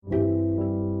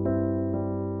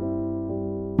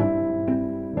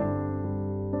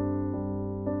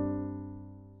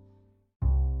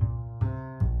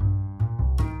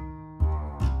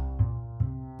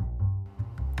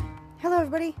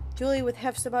everybody, Julie with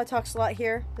Hefzibah Talks a Lot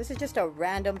here. This is just a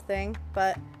random thing,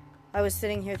 but I was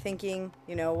sitting here thinking,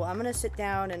 I'm going to sit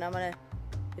down and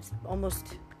it's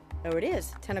almost, it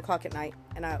is, 10 o'clock at night,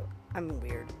 and I'm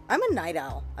weird. I'm a night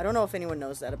owl. I don't know if anyone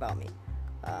knows that about me.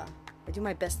 I do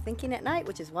my best thinking at night,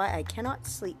 which is why I cannot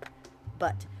sleep.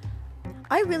 But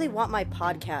I really want my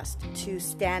podcast to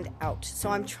stand out, so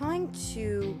I'm trying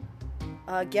to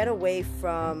get away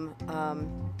from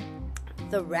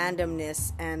the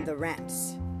randomness and the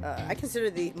rants. I consider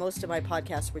most of my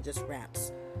podcasts were just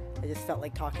rants. I just felt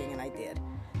like talking, and I did.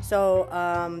 So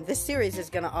this series is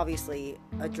going to obviously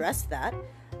address that.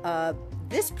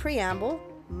 This preamble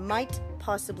might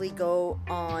possibly go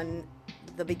on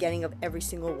the beginning of every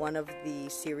single one of the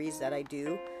series that I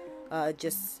do,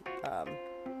 just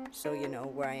so you know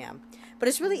where I am. But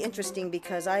it's really interesting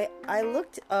because I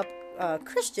looked up a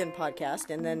Christian podcast,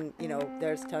 and then,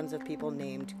 there's tons of people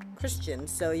named Christian,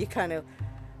 so you kind of,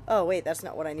 oh wait, that's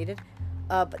not what I needed.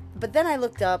 But then I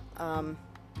looked up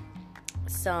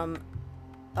some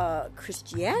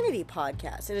Christianity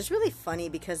podcasts, and it's really funny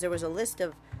because there was a list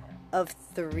of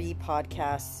 3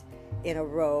 podcasts in a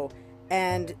row,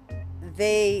 and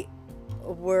they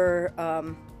were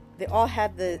they all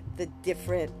had the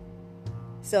different.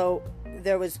 So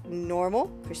there was normal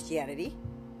Christianity,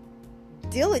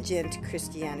 diligent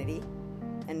Christianity,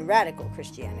 and radical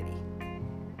Christianity.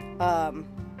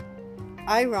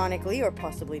 Ironically, or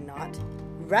possibly not,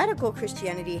 radical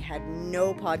Christianity had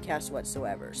no podcast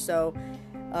whatsoever. So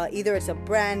either it's a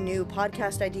brand new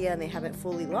podcast idea and they haven't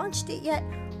fully launched it yet,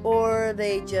 or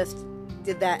they just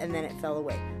did that and then it fell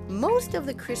away. Most of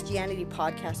the Christianity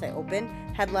podcasts I opened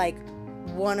had like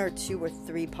 1 or 2 or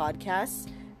 3 podcasts,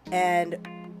 and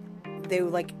they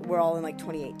were all in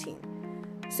 2018.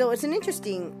 So it's an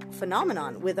interesting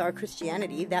phenomenon with our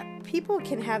Christianity that people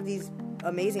can have these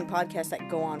amazing podcasts that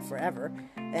go on forever,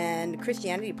 and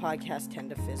Christianity podcasts tend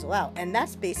to fizzle out. And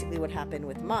that's basically what happened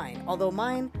with mine. Although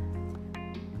mine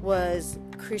was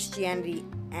Christianity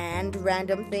and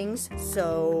random things,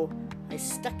 so I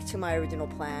stuck to my original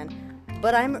plan.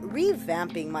 But I'm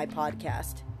revamping my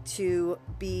podcast to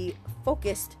be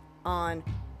focused on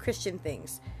Christian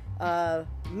things.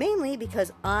 Mainly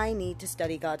because I need to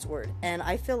study God's Word. And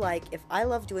I feel like if I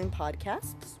love doing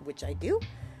podcasts, which I do,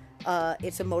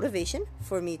 it's a motivation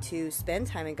for me to spend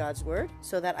time in God's Word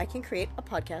so that I can create a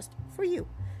podcast for you.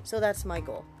 So that's my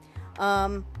goal.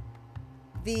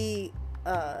 The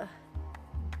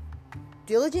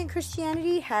Diligent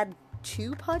Christianity had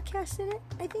 2 podcasts in it,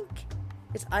 I think.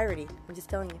 It's irony, I'm just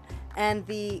telling you. And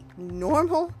the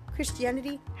normal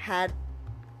Christianity had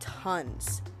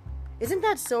tons. Isn't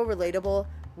that so relatable?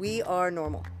 We are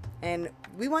normal, and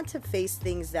we want to face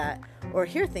things or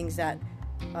hear things that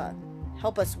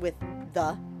help us with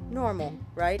the normal,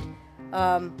 right?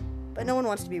 But no one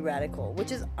wants to be radical,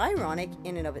 which is ironic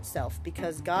in and of itself,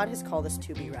 because God has called us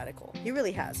to be radical. He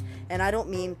really has. And I don't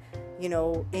mean,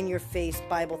 in your face,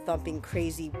 Bible thumping,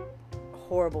 crazy,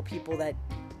 horrible people that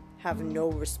have no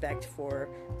respect for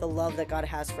the love that God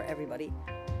has for everybody.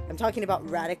 I'm talking about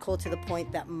radical to the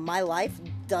point that my life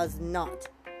does not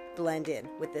blend in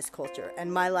with this culture,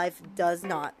 and my life does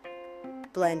not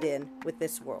blend in with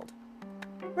this world.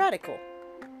 Radical.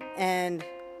 And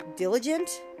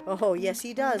diligent? Oh, yes,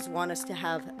 he does want us to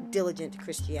have diligent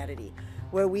Christianity,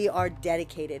 where we are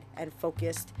dedicated and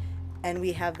focused, and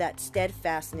we have that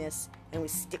steadfastness, and we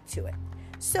stick to it.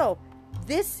 So,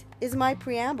 this is my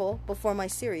preamble before my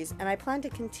series, and I plan to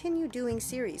continue doing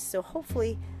series, so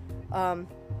hopefully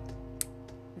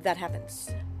that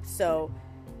happens. So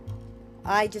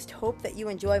I just hope that you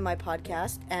enjoy my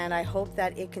podcast, and I hope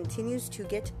that it continues to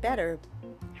get better.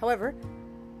 However,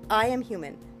 I am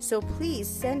human, so please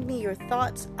send me your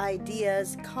thoughts,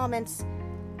 ideas, comments.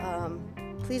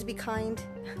 Please be kind.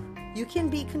 You can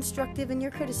be constructive in your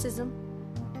criticism.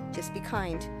 Just be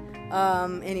kind.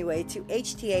 Anyway, to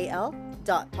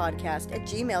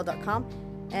htal.podcast@gmail.com,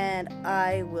 and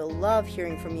I will love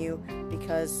hearing from you,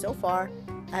 because so far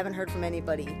I haven't heard from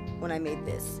anybody when I made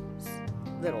this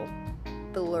little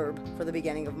blurb for the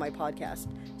beginning of my podcast.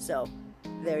 So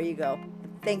there you go.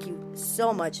 Thank you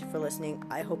so much for listening.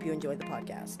 I hope you enjoyed the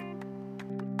podcast.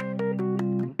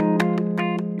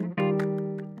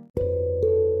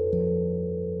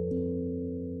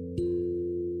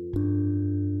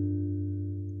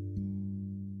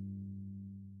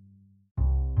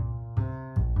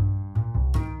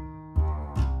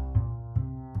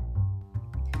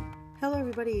 Hello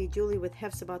everybody, Julie with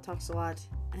Hefzibah Talks a Lot,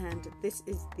 and this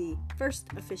is the first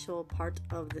official part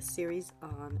of the series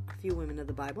on a few women of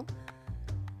the Bible.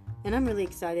 And I'm really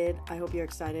excited. I hope you're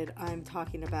excited. I'm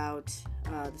talking about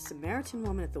the Samaritan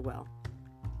woman at the well.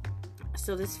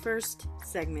 So this first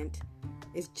segment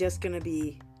is just going to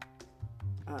be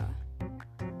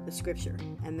the scripture.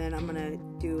 And then I'm going to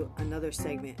do another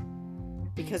segment.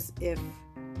 Because if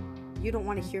you don't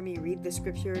want to hear me read the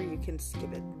scripture, you can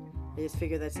skip it. I just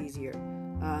figure that's easier.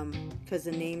 Because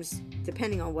the names,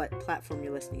 depending on what platform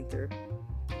you're listening through,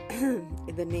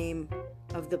 the name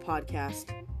of the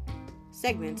podcast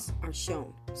segments are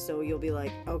shown. So you'll be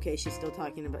like, okay, she's still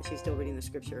reading the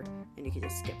scripture, and you can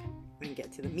just skip and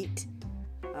get to the meat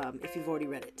if you've already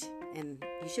read it. And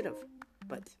you should have.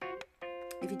 But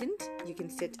if you didn't, you can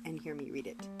sit and hear me read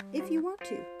it if you want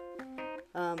to.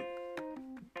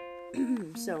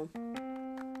 So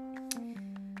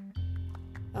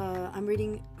I'm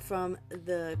reading from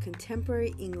the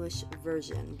Contemporary English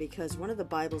Version because one of the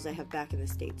Bibles I have back in the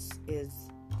States is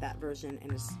that version,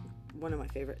 and it's one of my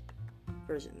favorite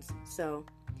versions. So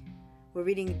we're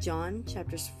reading John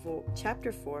chapter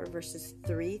 4, verses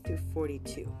 3 through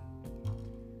 42.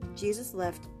 Jesus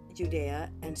left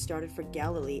Judea and started for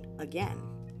Galilee again.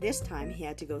 This time he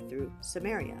had to go through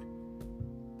Samaria.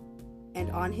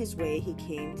 And on his way he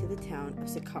came to the town of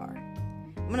Sychar.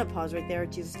 I'm going to pause right there.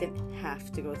 Jesus didn't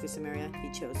have to go through Samaria.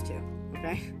 He chose to.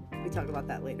 Okay? We talk about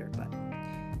that later, but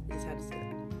I just had to say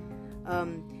that.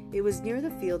 It was near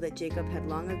the field that Jacob had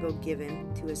long ago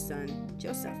given to his son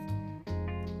Joseph.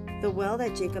 The well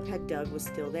that Jacob had dug was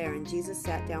still there, and Jesus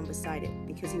sat down beside it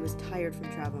because he was tired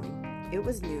from traveling. It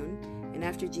was noon, and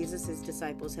after Jesus'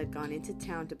 disciples had gone into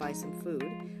town to buy some food,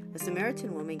 a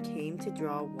Samaritan woman came to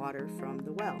draw water from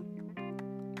the well.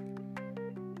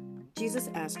 Jesus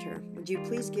asked her, "Would you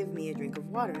please give me a drink of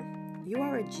water?" "You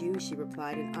are a Jew," she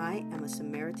replied, "and I am a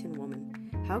Samaritan woman.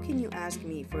 How can you ask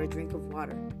me for a drink of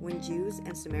water when Jews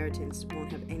and Samaritans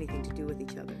won't have anything to do with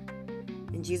each other?"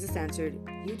 And Jesus answered,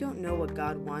 "You don't know what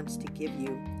God wants to give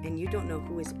you, and you don't know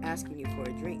who is asking you for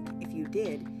a drink. If you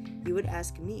did, you would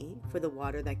ask me for the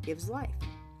water that gives life."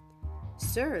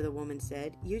 "Sir," the woman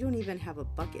said, "you don't even have a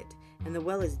bucket, and the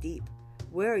well is deep.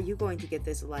 Where are you going to get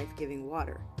this life-giving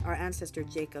water? Our ancestor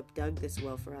Jacob dug this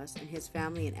well for us, and his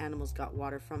family and animals got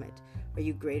water from it. Are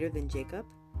you greater than Jacob?"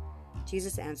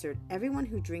 Jesus answered, "Everyone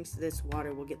who drinks this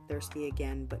water will get thirsty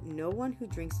again, but no one who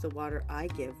drinks the water I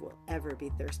give will ever be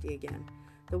thirsty again.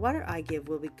 The water I give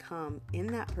will become in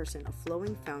that person a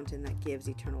flowing fountain that gives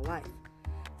eternal life."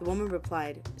 The woman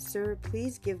replied, "Sir,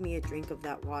 please give me a drink of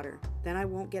that water. Then I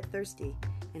won't get thirsty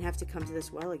and have to come to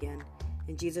this well again."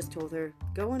 And Jesus told her,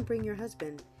 "Go and bring your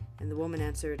husband." And the woman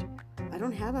answered, "I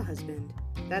don't have a husband."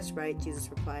 "That's right," Jesus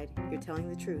replied. "You're telling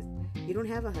the truth. You don't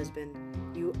have a husband.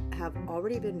 You have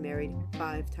already been married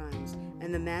 5 times,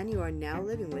 and the man you are now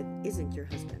living with isn't your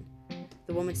husband."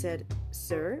 The woman said,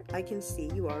 "Sir, I can see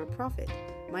you are a prophet.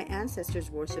 My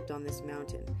ancestors worshipped on this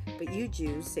mountain, but you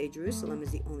Jews say Jerusalem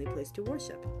is the only place to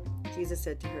worship." Jesus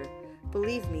said to her,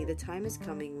 "Believe me, the time is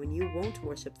coming when you won't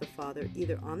worship the Father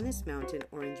either on this mountain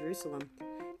or in Jerusalem.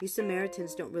 You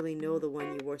Samaritans don't really know the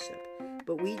one you worship,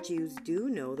 but we Jews do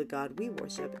know the God we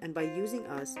worship, and by using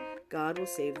us, God will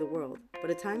save the world. But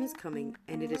a time is coming,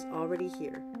 and it is already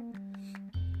here.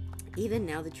 Even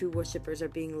now the true worshippers are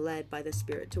being led by the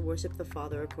Spirit to worship the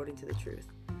Father according to the truth.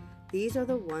 These are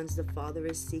the ones the Father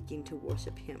is seeking to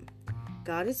worship Him.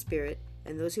 God is Spirit,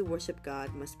 and those who worship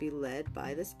God must be led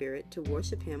by the Spirit to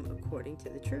worship Him according to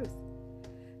the truth."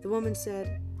 The woman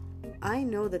said, "I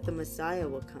know that the Messiah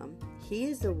will come. He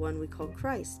is the one we call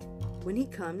Christ. When He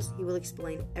comes, He will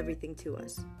explain everything to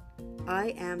us." "I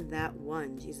am that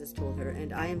one," Jesus told her,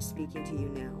 "and I am speaking to you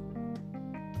now."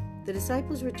 The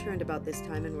disciples returned about this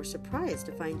time and were surprised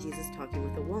to find Jesus talking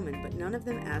with a woman, but none of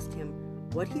them asked Him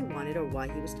what He wanted or why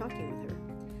He was talking with her.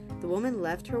 The woman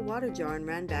left her water jar and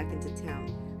ran back into town,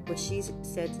 where she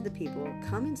said to the people,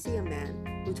 "Come and see a man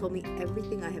who told me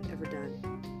everything I have ever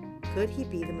done. Could he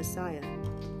be the Messiah?"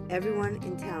 Everyone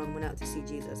in town went out to see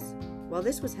Jesus. While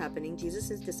this was happening,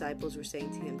 Jesus' disciples were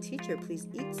saying to Him, "Teacher, please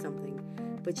eat something."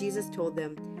 But Jesus told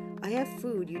them, "I have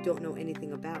food you don't know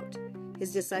anything about."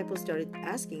 His disciples started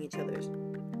asking each other,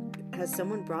 "Has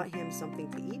someone brought Him something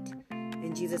to eat?"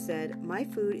 And Jesus said, "My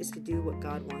food is to do what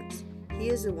God wants. He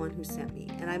is the one who sent me,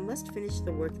 and I must finish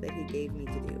the work that He gave me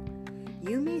to do.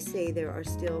 You may say there are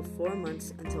still 4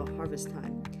 months until harvest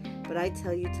time, but I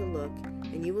tell you to look,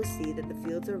 and you will see that the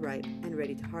fields are ripe and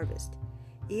ready to harvest.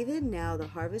 Even now the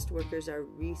harvest workers are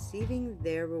receiving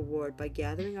their reward by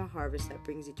gathering a harvest that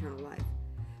brings eternal life.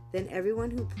 Then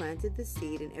everyone who planted the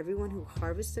seed and everyone who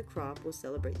harvests the crop will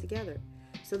celebrate together.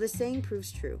 So the saying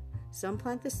proves true. Some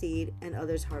plant the seed and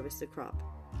others harvest the crop.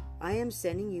 I am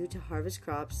sending you to harvest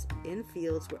crops in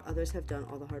fields where others have done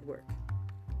all the hard work."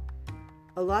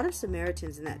 A lot of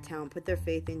Samaritans in that town put their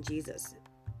faith in Jesus.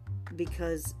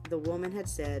 because the woman had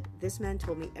said, "This man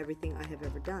told me everything I have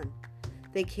ever done."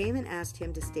 They came and asked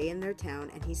him to stay in their town,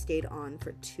 and he stayed on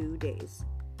for 2 days.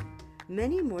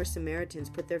 Many more Samaritans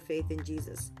put their faith in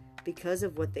Jesus because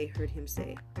of what they heard him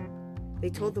say. They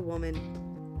told the woman,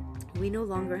 "We no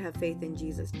longer have faith in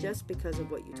Jesus just because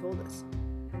of what you told us.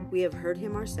 We have heard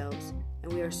him ourselves,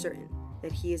 and we are certain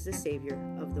that he is the Savior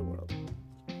of the world."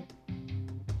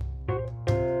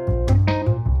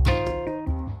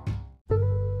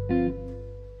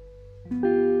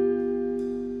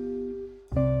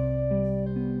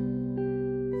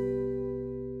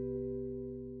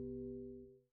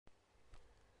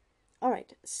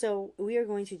 Alright, so we are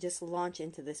going to just launch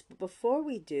into this. But before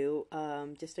we do,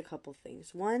 just a couple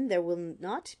things. One, there will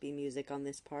not be music on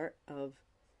this part of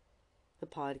the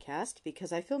podcast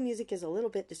because I feel music is a little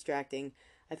bit distracting.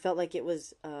 I felt like it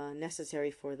was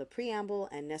necessary for the preamble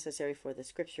and necessary for the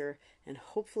scripture, and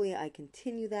hopefully I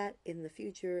continue that in the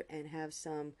future and have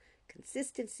some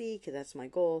consistency, because that's my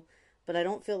goal. But I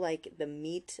don't feel like the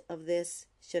meat of this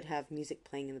should have music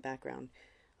playing in the background.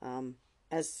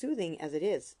 As soothing as it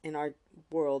is in our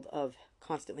world of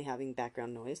constantly having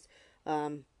background noise,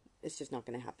 it's just not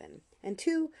going to happen. And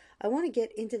two, I want to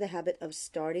get into the habit of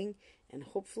starting and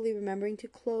hopefully remembering to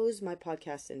close my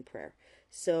podcast in prayer.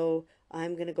 So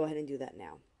I'm going to go ahead and do that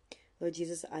now. Lord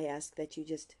Jesus, I ask that you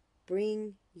just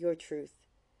bring your truth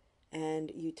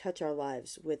and you touch our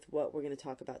lives with what we're going to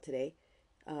talk about today.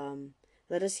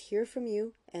 Let us hear from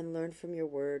you and learn from your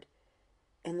word,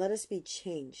 and let us be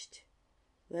changed.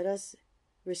 Let us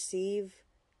receive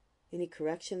any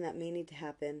correction that may need to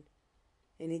happen,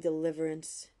 any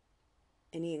deliverance,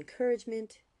 any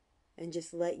encouragement, and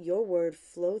just let your word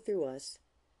flow through us,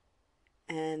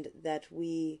 and that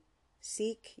we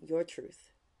seek your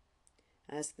truth.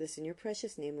 I ask this in your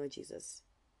precious name, Lord Jesus.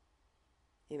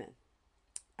 Amen.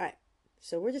 All right,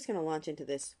 so we're just going to launch into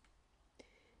this,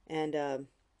 and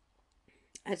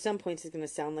at some points it's going to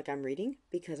sound like I'm reading,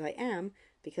 because I am,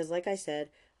 because like I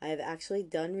said, I have actually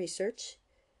done research,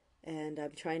 and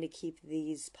I'm trying to keep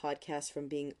these podcasts from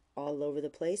being all over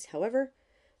the place. However,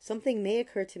 something may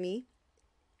occur to me,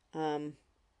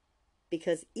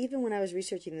 because even when I was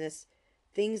researching this,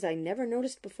 things I never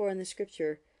noticed before in the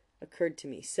scripture occurred to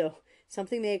me. So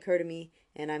something may occur to me,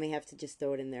 and I may have to just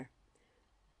throw it in there.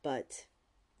 But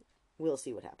we'll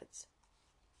see what happens.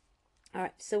 All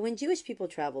right, so when Jewish people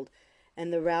traveled,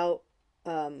 and the route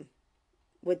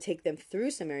would take them through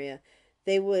Samaria,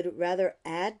 they would rather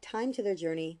add time to their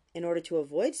journey in order to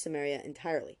avoid Samaria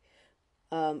entirely,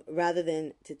 rather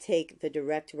than to take the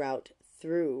direct route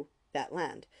through that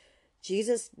land.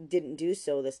 Jesus didn't do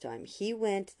so this time. He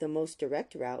went the most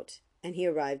direct route, and he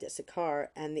arrived at Sychar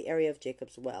and the area of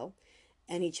Jacob's well,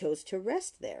 and he chose to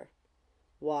rest there.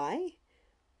 Why?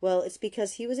 Well, it's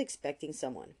because he was expecting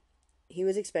someone. He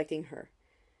was expecting her.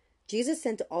 Jesus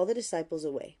sent all the disciples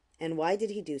away. And why did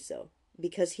he do so?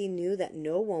 Because he knew that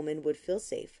no woman would feel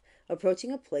safe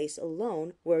approaching a place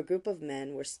alone where a group of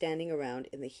men were standing around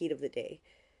in the heat of the day.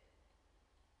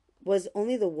 Was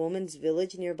only the woman's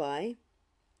village nearby?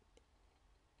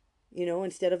 You know,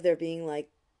 instead of there being like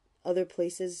other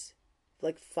places,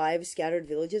 like 5 scattered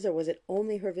villages, or was it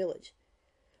only her village?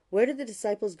 Where did the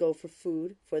disciples go for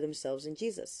food for themselves and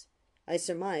Jesus? I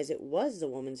surmise it was the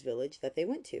woman's village that they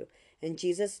went to, and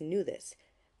Jesus knew this.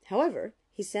 However,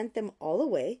 he sent them all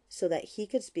away so that he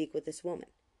could speak with this woman.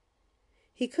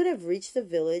 He could have reached the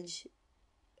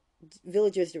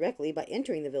villagers directly by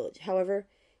entering the village. However,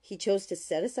 he chose to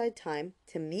set aside time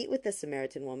to meet with the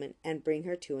Samaritan woman and bring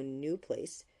her to a new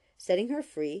place, setting her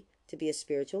free to be a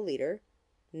spiritual leader,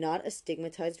 not a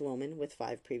stigmatized woman with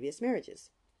 5 previous marriages.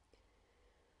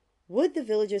 Would the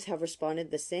villagers have responded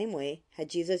the same way had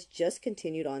Jesus just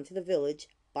continued on to the village,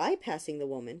 bypassing the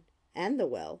woman and the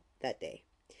well that day?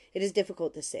 It is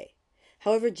difficult to say.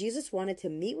 However, Jesus wanted to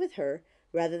meet with her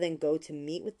rather than go to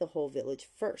meet with the whole village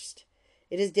first.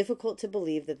 It is difficult to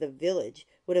believe that the village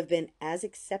would have been as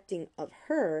accepting of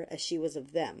her as she was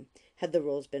of them had the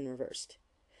roles been reversed.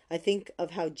 I think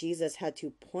of how Jesus had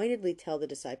to pointedly tell the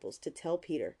disciples to tell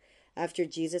Peter after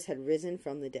Jesus had risen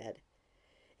from the dead.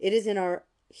 It is in our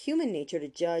human nature to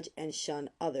judge and shun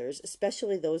others,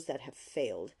 especially those that have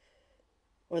failed,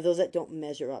 or those that don't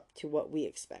measure up to what we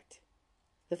expect.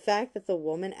 The fact that the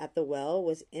woman at the well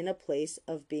was in a place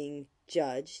of being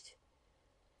judged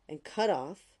and cut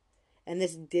off, and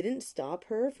this didn't stop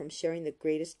her from sharing the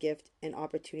greatest gift and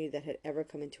opportunity that had ever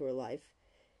come into her life,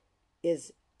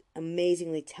 is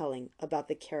amazingly telling about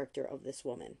the character of this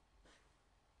woman.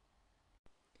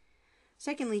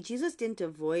 Secondly, Jesus didn't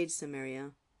avoid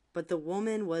Samaria, but the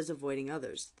woman was avoiding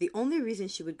others. The only reason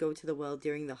she would go to the well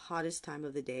during the hottest time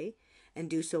of the day and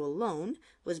do so alone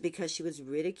was because she was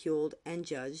ridiculed and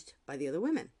judged by the other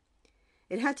women.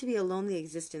 It had to be a lonely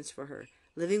existence for her,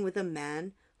 living with a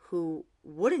man who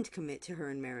wouldn't commit to her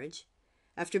in marriage,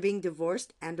 after being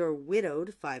divorced and or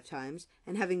widowed 5 times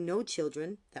and having no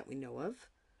children that we know of,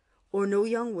 or no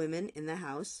young women in the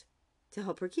house to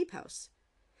help her keep house.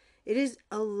 It is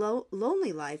a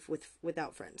lonely life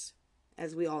without friends,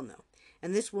 as we all know.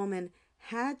 And this woman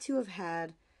had to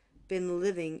have been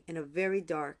living in a very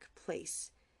dark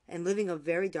place and living a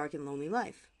very dark and lonely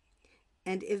life.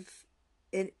 And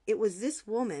it was this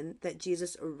woman that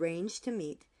Jesus arranged to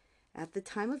meet at the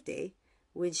time of day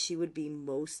when she would be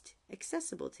most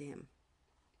accessible to him.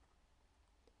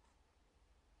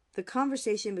 The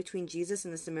conversation between Jesus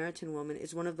and the Samaritan woman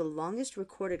is one of the longest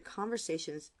recorded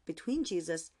conversations between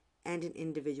Jesus and an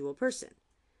individual person.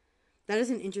 That is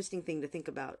an interesting thing to think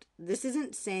about. This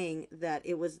isn't saying that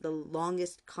it was the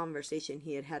longest conversation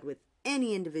he had had with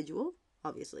any individual,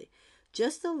 obviously,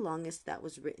 just the longest that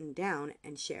was written down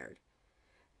and shared.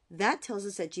 That tells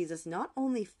us that Jesus not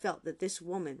only felt that this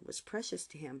woman was precious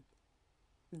to him,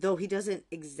 though he doesn't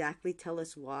exactly tell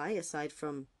us why, aside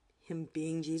from him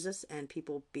being Jesus and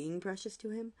people being precious to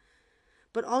him,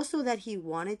 but also that he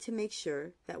wanted to make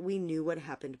sure that we knew what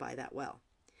happened by that well.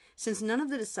 Since none of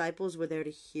the disciples were there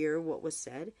to hear what was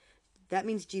said, that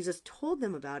means Jesus told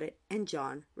them about it and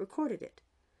John recorded it.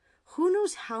 Who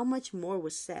knows how much more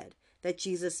was said that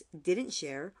Jesus didn't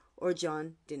share or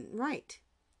John didn't write?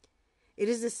 It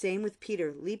is the same with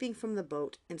Peter leaping from the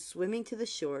boat and swimming to the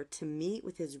shore to meet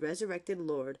with his resurrected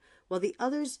Lord, while the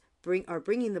others are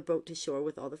bringing the boat to shore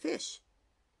with all the fish.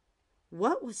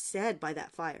 What was said by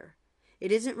that fire?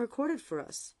 It isn't recorded for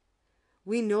us.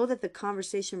 We know that the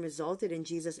conversation resulted in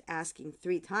Jesus asking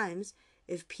 3 times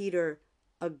if Peter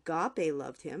agape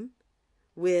loved him,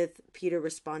 with Peter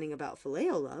responding about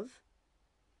phileo love,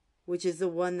 which is the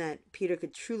one that Peter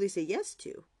could truly say yes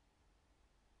to.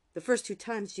 The first 2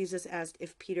 times Jesus asked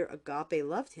if Peter agape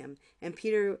loved him, and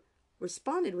Peter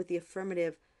responded with the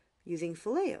affirmative using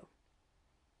phileo.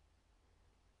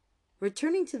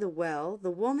 Returning to the well,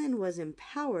 the woman was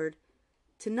empowered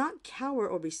to not cower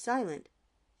or be silent.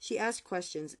 She asked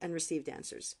questions and received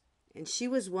answers. And she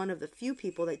was one of the few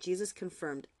people that Jesus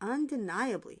confirmed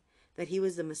undeniably that he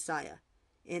was the Messiah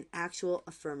in actual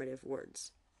affirmative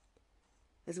words.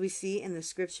 As we see in the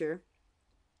scripture,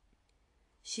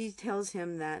 she tells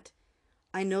him that,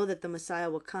 I know that the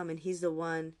Messiah will come and he's the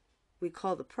one we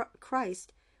call the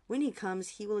Christ. When he comes,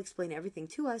 he will explain everything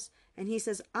to us. And he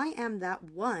says, I am that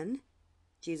one,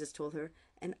 Jesus told her,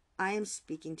 and I am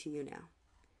speaking to you now.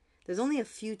 There's only a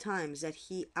few times that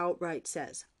he outright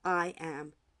says, I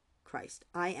am Christ.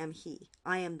 I am he.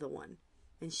 I am the one.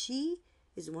 And she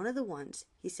is one of the ones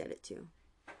he said it to.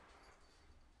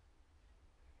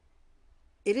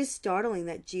 It is startling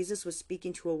that Jesus was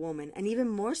speaking to a woman, and even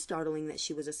more startling that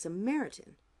she was a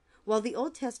Samaritan. While the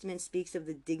Old Testament speaks of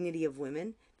the dignity of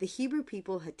women, the Hebrew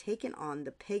people had taken on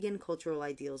the pagan cultural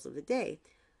ideals of the day,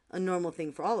 a normal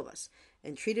thing for all of us,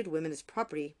 and treated women as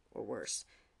property or worse.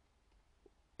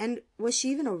 And was she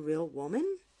even a real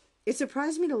woman? It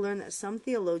surprised me to learn that some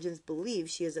theologians believe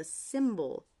she is a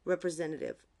symbol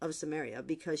representative of Samaria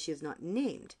because she is not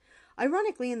named.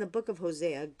 Ironically, in the book of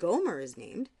Hosea, Gomer is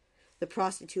named. The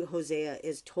prostitute Hosea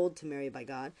is told to marry by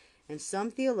God, and some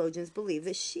theologians believe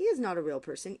that she is not a real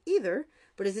person either,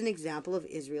 but is an example of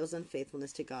Israel's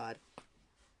unfaithfulness to God.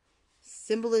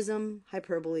 Symbolism,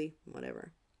 hyperbole,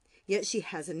 whatever. Yet she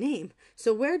has a name.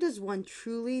 So where does one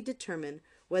truly determine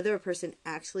whether a person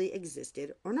actually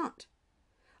existed or not?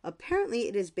 Apparently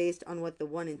it is based on what the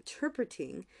one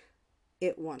interpreting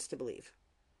it wants to believe.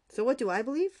 So what do I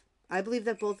believe? I believe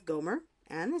that both Gomer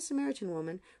and the Samaritan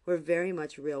woman were very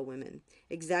much real women,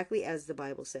 exactly as the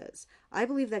Bible says. I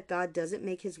believe that God doesn't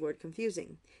make his word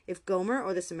confusing. If Gomer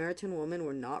or the Samaritan woman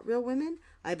were not real women,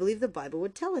 I believe the Bible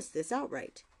would tell us this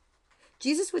outright.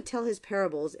 Jesus would tell his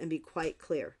parables and be quite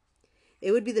clear.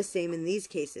 It would be the same in these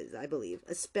cases, I believe,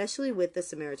 especially with the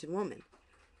Samaritan woman.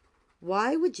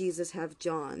 Why would Jesus have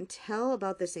John tell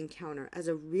about this encounter as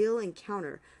a real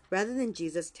encounter rather than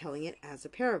Jesus telling it as a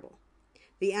parable?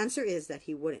 The answer is that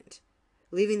he wouldn't,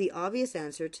 leaving the obvious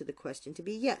answer to the question to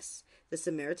be yes, the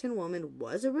Samaritan woman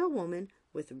was a real woman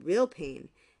with real pain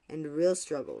and real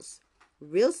struggles,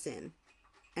 real sin,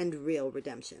 and real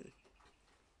redemption.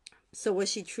 So was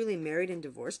she truly married and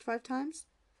divorced 5 times?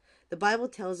 The Bible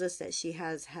tells us that she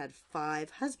has had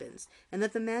 5 husbands, and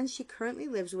that the man she currently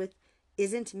lives with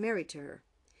isn't married to her.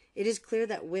 It is clear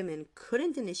that women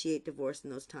couldn't initiate divorce in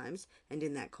those times and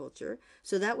in that culture,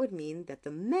 so that would mean that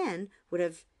the men would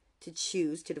have to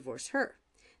choose to divorce her.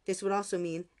 This would also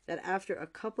mean that after a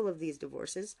couple of these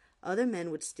divorces, other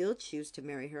men would still choose to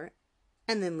marry her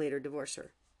and then later divorce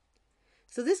her.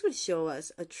 So this would show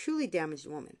us a truly damaged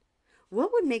woman.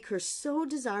 What would make her so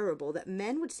desirable that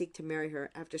men would seek to marry her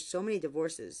after so many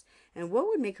divorces? And what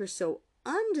would make her so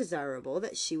undesirable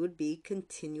that she would be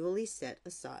continually set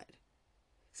aside?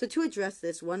 So to address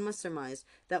this, one must surmise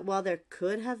that while there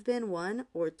could have been one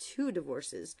or two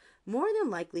divorces, more than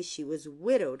likely she was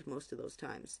widowed most of those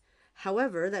times.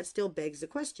 However, that still begs the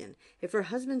question. If her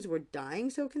husbands were dying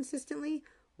so consistently,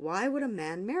 why would a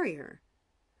man marry her?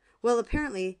 Well,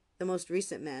 apparently, the most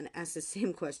recent man asked the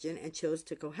same question and chose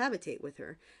to cohabitate with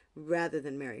her rather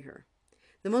than marry her.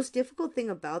 The most difficult thing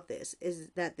about this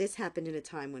is that this happened in a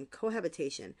time when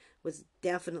cohabitation was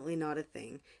definitely not a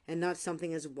thing and not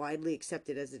something as widely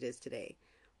accepted as it is today.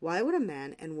 Why would a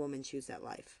man and woman choose that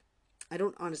life? I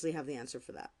don't honestly have the answer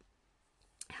for that.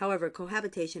 However,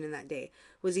 cohabitation in that day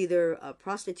was either a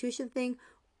prostitution thing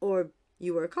or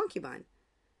you were a concubine.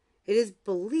 It is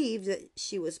believed that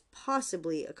she was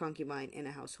possibly a concubine in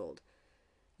a household.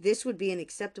 This would be an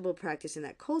acceptable practice in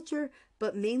that culture,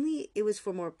 but mainly it was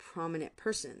for more prominent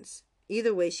persons.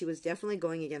 Either way, she was definitely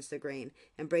going against the grain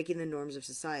and breaking the norms of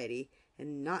society,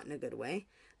 and not in a good way,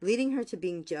 leading her to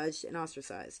being judged and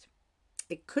ostracized.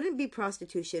 It couldn't be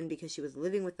prostitution because she was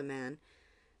living with the man,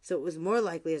 so it was more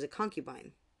likely as a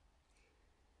concubine.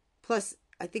 Plus,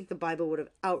 I think the Bible would have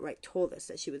outright told us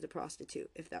that she was a prostitute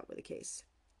if that were the case.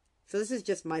 So this is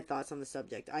just my thoughts on the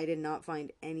subject. I did not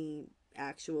find any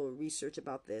actual research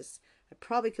about this. I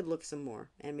probably could look some more,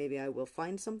 and maybe I will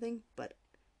find something, but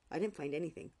I didn't find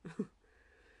anything.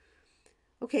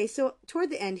 Okay, so toward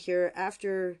the end here,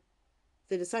 after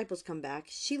the disciples come back,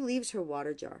 she leaves her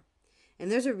water jar. And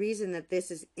there's a reason that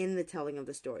this is in the telling of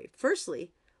the story.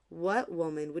 Firstly, what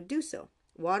woman would do so?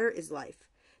 Water is life.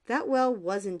 That well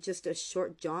wasn't just a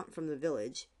short jaunt from the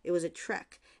village. It was a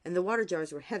trek, and the water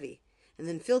jars were heavy. And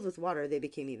then filled with water, they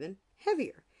became even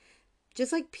heavier.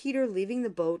 Just like Peter leaving the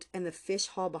boat and the fish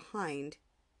haul behind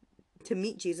to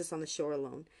meet Jesus on the shore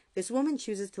alone, this woman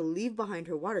chooses to leave behind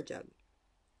her water jug.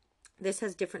 This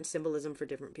has different symbolism for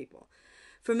different people.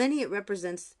 For many, it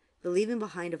represents the leaving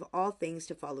behind of all things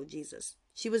to follow Jesus.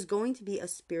 She was going to be a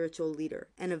spiritual leader,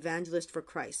 an evangelist for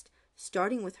Christ,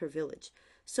 starting with her village.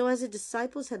 So as the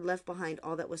disciples had left behind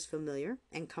all that was familiar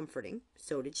and comforting,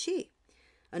 so did she.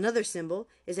 Another symbol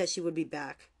is that she would be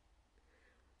back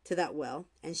to that well,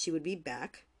 and she would be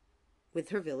back with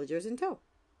her villagers in tow.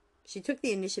 She took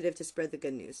the initiative to spread the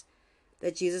good news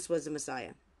that Jesus was the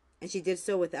Messiah, and she did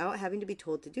so without having to be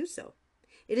told to do so.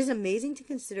 It is amazing to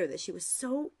consider that she was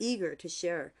so eager to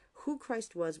share who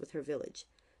Christ was with her village,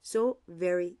 so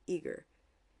very eager,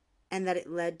 and that it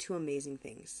led to amazing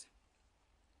things.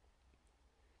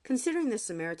 Considering this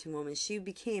Samaritan woman, she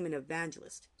became an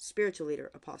evangelist, spiritual leader,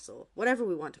 apostle, whatever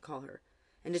we want to call her,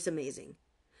 and it's amazing.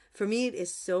 For me, it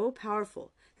is so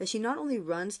powerful that she not only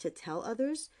runs to tell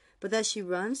others, but that she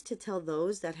runs to tell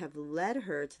those that have led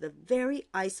her to the very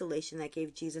isolation that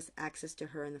gave Jesus access to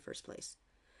her in the first place.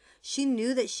 She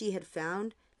knew that she had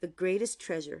found the greatest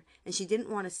treasure, and she didn't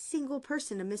want a single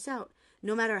person to miss out,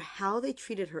 no matter how they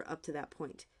treated her up to that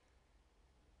point,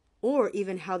 or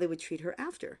even how they would treat her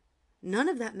after. None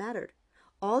of that mattered.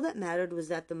 All that mattered was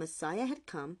that the Messiah had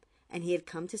come, and he had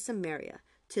come to Samaria,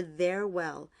 to their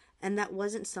well, and that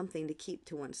wasn't something to keep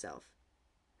to oneself.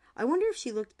 I wonder if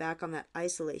she looked back on that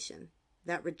isolation,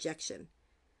 that rejection,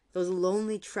 those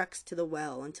lonely treks to the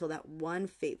well until that one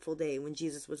fateful day when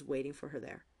Jesus was waiting for her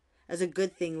there, as a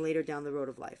good thing later down the road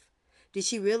of life. Did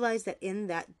she realize that in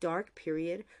that dark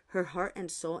period, her heart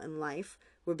and soul and life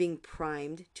were being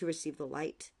primed to receive the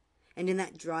light? And in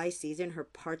that dry season, her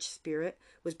parched spirit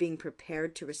was being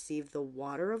prepared to receive the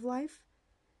water of life?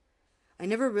 I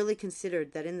never really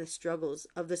considered that in the struggles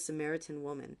of the Samaritan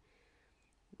woman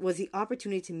was the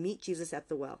opportunity to meet Jesus at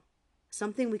the well,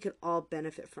 something we could all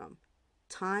benefit from.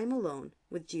 Time alone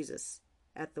with Jesus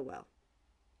at the well.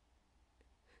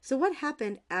 So what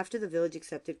happened after the village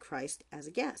accepted Christ as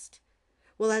a guest?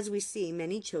 Well, as we see,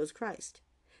 many chose Christ.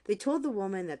 They told the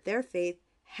woman that their faith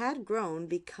had grown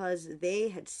because they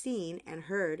had seen and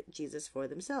heard Jesus for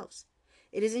themselves.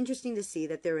 It is interesting to see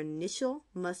that their initial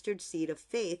mustard seed of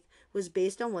faith was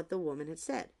based on what the woman had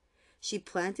said. She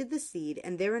planted the seed,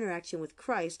 and their interaction with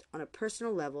Christ on a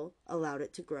personal level allowed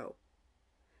it to grow.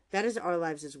 That is our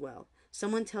lives as well.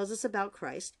 Someone tells us about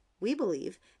Christ, we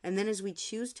believe, and then as we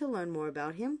choose to learn more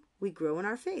about him, we grow in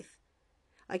our faith.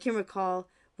 I can recall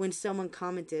when someone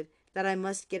commented that I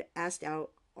must get asked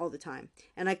out all the time,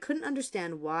 and I couldn't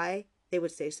understand why they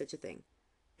would say such a thing.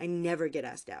 I never get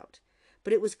asked out.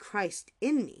 But it was Christ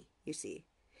in me, you see.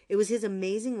 It was his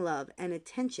amazing love and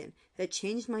attention that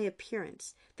changed my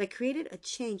appearance, that created a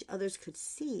change others could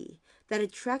see, that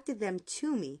attracted them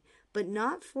to me, but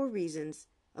not for reasons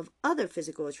of other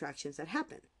physical attractions that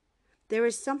happen. There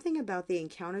is something about the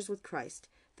encounters with Christ,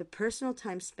 the personal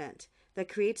time spent, that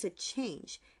creates a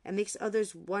change and makes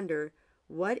others wonder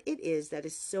what it is that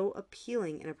is so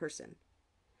appealing in a person.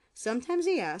 Sometimes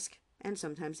they ask, and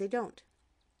sometimes they don't.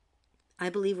 I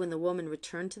believe when the woman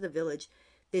returned to the village,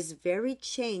 this very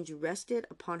change rested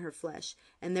upon her flesh,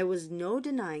 and there was no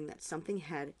denying that something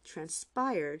had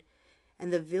transpired,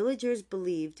 and the villagers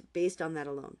believed based on that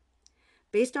alone.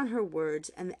 Based on her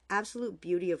words and the absolute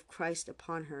beauty of Christ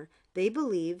upon her, they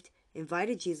believed,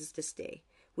 invited Jesus to stay,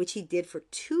 which he did for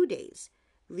 2 days,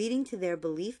 leading to their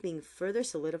belief being further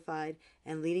solidified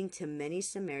and leading to many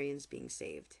Samaritans being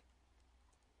saved.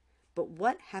 But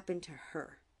what happened to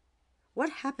her? What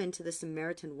happened to the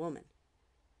Samaritan woman?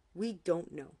 We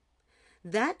don't know.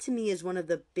 That to me is one of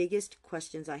the biggest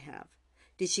questions I have.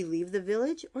 Did she leave the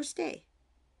village or stay?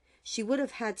 She would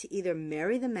have had to either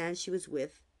marry the man she was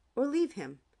with or leave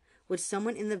him. Would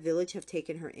someone in the village have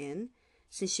taken her in,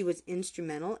 since she was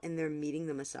instrumental in their meeting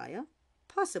the Messiah?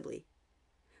 Possibly.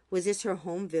 Was this her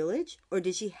home village, or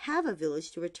did she have a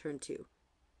village to return to?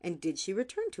 And did she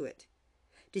return to it?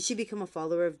 Did she become a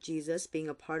follower of Jesus, being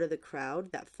a part of the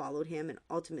crowd that followed him and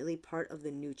ultimately part of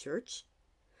the new church?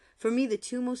 For me, the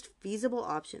two most feasible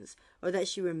options are that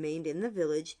she remained in the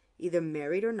village, either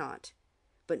married or not,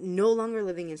 but no longer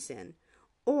living in sin,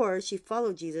 or she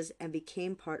followed Jesus and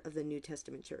became part of the New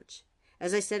Testament church.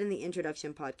 As I said in the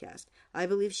introduction podcast, I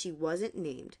believe she wasn't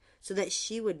named so that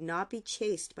she would not be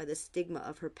chased by the stigma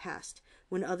of her past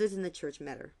when others in the church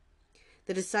met her.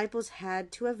 The disciples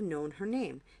had to have known her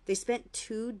name. They spent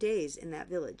 2 days in that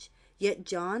village, yet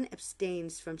John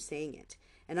abstains from saying it,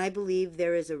 and I believe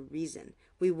there is a reason.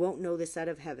 We won't know this side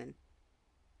of heaven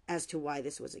as to why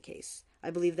this was the case.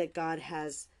 I believe that God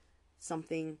has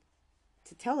something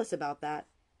to tell us about that,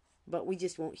 but we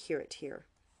just won't hear it here.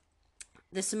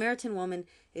 The Samaritan woman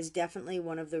is definitely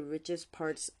one of the richest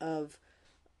parts of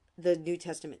the New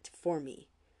Testament for me.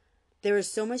 There is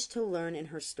so much to learn in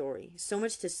her story, so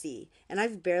much to see, and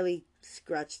I've barely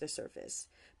scratched the surface.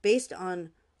 Based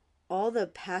on all the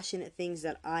passionate things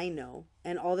that I know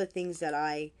and all the things that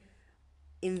I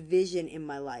envision in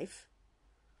my life,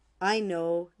 I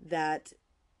know that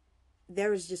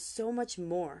there is just so much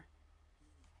more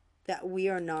that we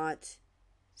are not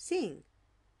seeing,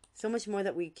 so much more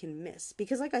that we can miss.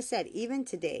 Because like I said, even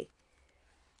today,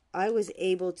 I was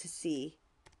able to see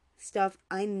stuff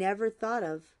I never thought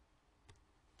of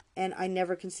and I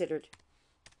never considered.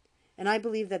 And I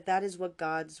believe that that is what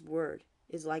God's word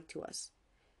is like to us.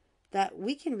 That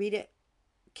we can read it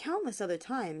countless other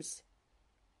times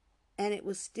and it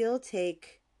will still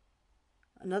take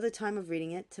another time of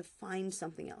reading it to find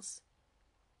something else.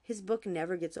 His book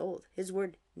never gets old. His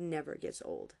word never gets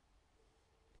old.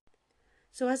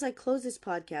 So as I close this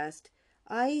podcast,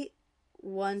 I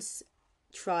once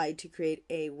tried to create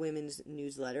a women's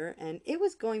newsletter, and it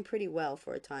was going pretty well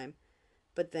for a time,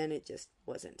 but then it just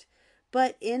wasn't.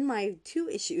 But in my 2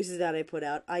 issues that I put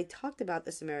out, I talked about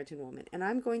the Samaritan woman, and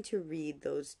I'm going to read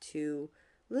those 2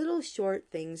 little short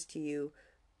things to you.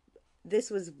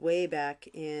 This was way back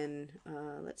in,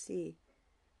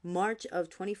 March of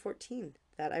 2014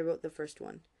 that I wrote the first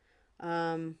one.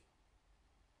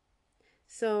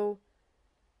 So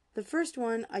the first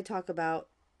one I talk about,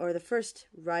 or the first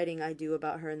writing I do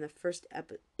about her in the first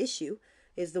issue,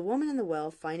 is the woman in the well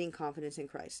finding confidence in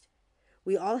Christ.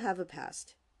 We all have a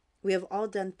past. We have all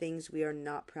done things we are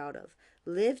not proud of,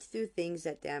 lived through things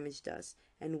that damaged us,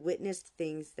 and witnessed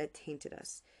things that tainted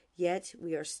us. Yet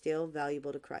we are still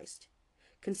valuable to Christ.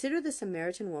 Consider the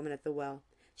Samaritan woman at the well.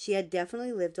 She had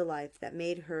definitely lived a life that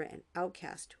made her an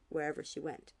outcast wherever she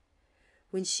went.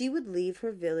 When she would leave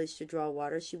her village to draw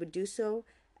water, she would do so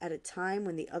at a time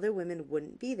when the other women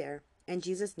wouldn't be there, and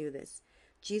Jesus knew this.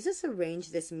 Jesus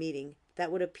arranged this meeting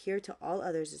that would appear to all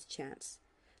others as chance.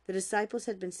 The disciples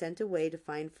had been sent away to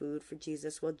find food for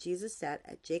Jesus while Jesus sat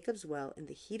at Jacob's well in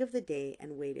the heat of the day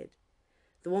and waited.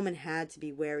 The woman had to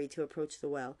be wary to approach the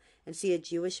well and see a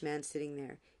Jewish man sitting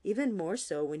there, even more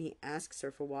so when he asks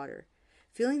her for water.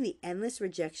 Feeling the endless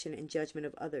rejection and judgment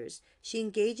of others, she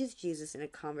engages Jesus in a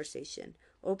conversation,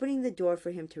 opening the door for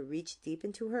him to reach deep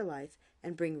into her life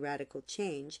and bring radical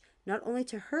change, not only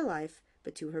to her life,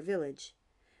 but to her village.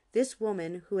 This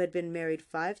woman, who had been married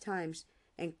 5 times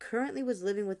and currently was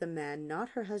living with a man not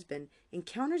her husband,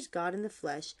 encounters God in the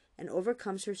flesh and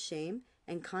overcomes her shame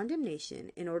and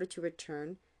condemnation in order to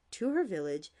return to her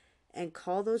village and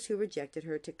call those who rejected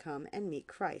her to come and meet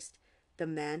Christ, the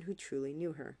man who truly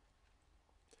knew her.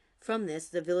 From this,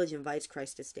 the village invites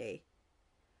Christ to stay,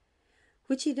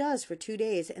 which he does for 2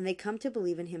 days, and they come to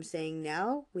believe in him, saying,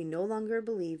 "Now we no longer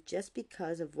believe just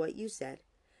because of what you said,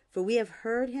 for we have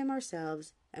heard him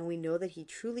ourselves, and we know that he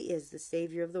truly is the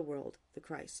Savior of the world, the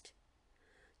Christ."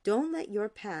 Don't let your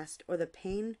past or the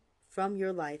pain from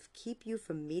your life keep you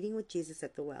from meeting with Jesus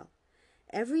at the well.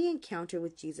 Every encounter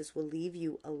with Jesus will leave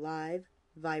you alive,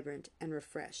 vibrant, and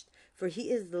refreshed, for he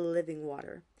is the living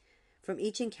water. From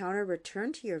each encounter,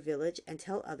 return to your village and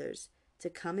tell others to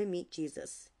come and meet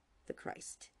Jesus, the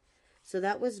Christ. So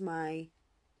that was my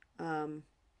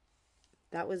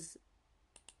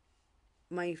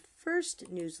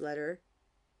first newsletter.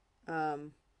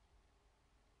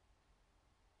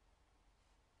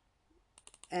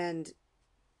 And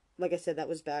like I said, that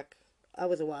was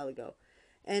a while ago.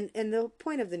 And the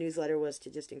point of the newsletter was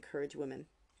to just encourage women.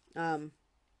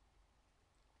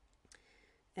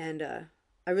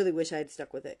 I really wish I had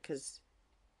stuck with it, because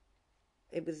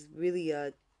it was really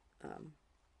it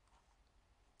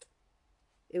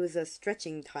was a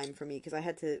stretching time for me, because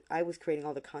I was creating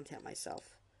all the content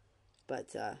myself.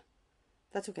 But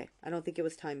that's okay. I don't think it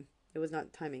was time. It was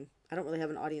not timing. I don't really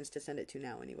have an audience to send it to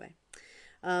now anyway.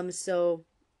 The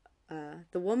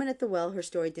woman at the well, her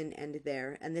story didn't end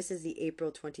there, and this is the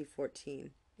April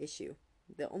 2014 issue,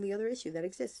 the only other issue that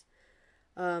exists.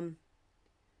 So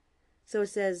it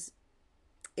says,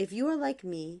 "If you are like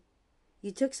me,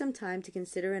 you took some time to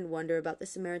consider and wonder about the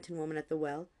Samaritan woman at the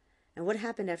well, and what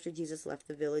happened after Jesus left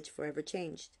the village forever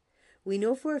changed. We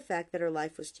know for a fact that her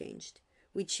life was changed.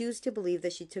 We choose to believe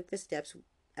that she took the steps,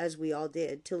 as we all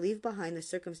did, to leave behind the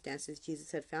circumstances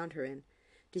Jesus had found her in.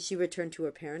 Did she return to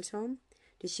her parents' home?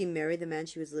 Did she marry the man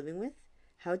she was living with?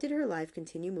 How did her life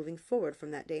continue moving forward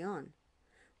from that day on?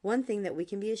 One thing that we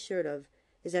can be assured of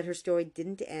is that her story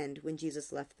didn't end when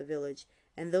Jesus left the village,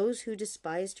 and those who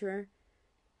despised her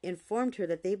informed her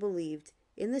that they believed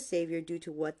in the Savior due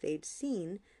to what they'd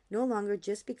seen, no longer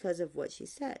just because of what she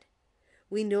said.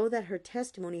 We know that her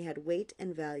testimony had weight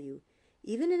and value,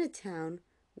 even in a town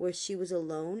where she was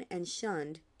alone and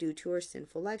shunned due to her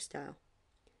sinful lifestyle.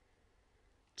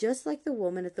 Just like the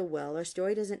woman at the well, our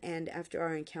story doesn't end after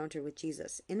our encounter with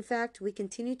Jesus. In fact, we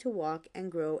continue to walk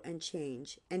and grow and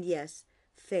change, and yes,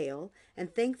 fail,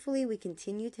 and thankfully we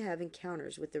continue to have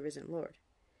encounters with the risen Lord.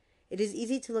 It is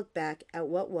easy to look back at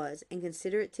what was and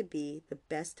consider it to be the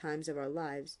best times of our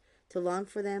lives, to long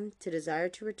for them, to desire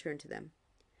to return to them.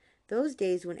 Those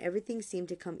days when everything seemed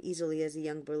to come easily as a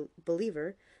young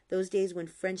believer, those days when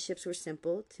friendships were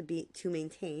simple to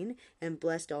maintain and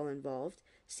blessed all involved,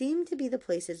 seem to be the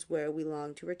places where we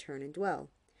long to return and dwell.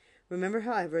 Remember,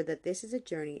 however, that this is a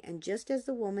journey, and just as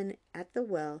the woman at the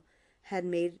well had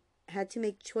to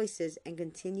make choices and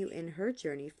continue in her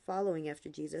journey following after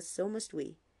Jesus, so must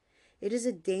we. It is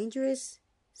a dangerous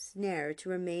snare to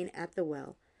remain at the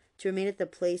well, to remain at the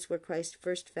place where Christ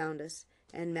first found us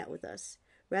and met with us.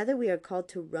 Rather, we are called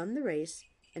to run the race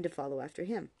and to follow after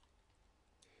him.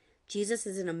 Jesus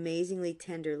is an amazingly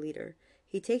tender leader.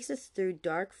 He takes us through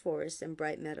dark forests and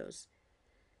bright meadows.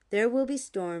 There will be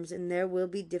storms and there will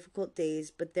be difficult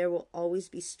days, but there will always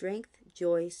be strength,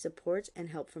 joy, support, and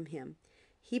help from him.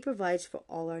 He provides for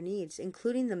all our needs,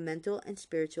 including the mental and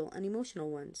spiritual and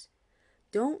emotional ones.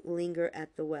 Don't linger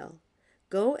at the well.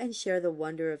 Go and share the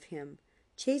wonder of him.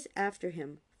 Chase after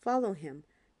him. Follow him.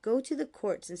 Go to the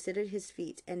courts and sit at his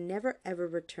feet, and never ever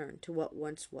return to what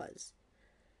once was.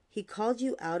 He called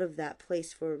you out of that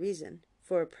place for a reason,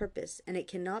 for a purpose, and it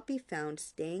cannot be found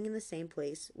staying in the same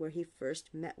place where he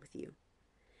first met with you.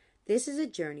 This is a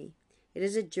journey. It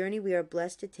is a journey we are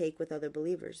blessed to take with other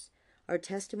believers. Our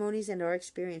testimonies and our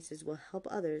experiences will help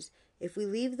others if we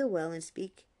leave the well and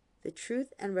speak the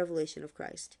truth and revelation of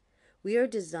Christ. We are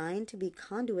designed to be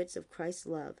conduits of Christ's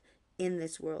love in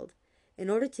this world. In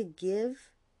order to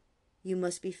give, you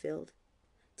must be filled.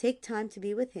 Take time to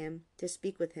be with him, to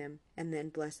speak with him, and then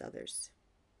bless others.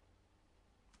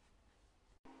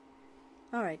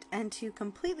 All right, and to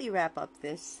completely wrap up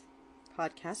this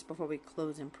podcast before we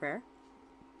close in prayer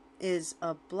is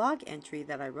a blog entry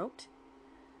that I wrote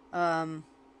a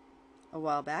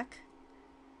while back.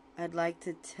 I'd like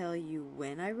to tell you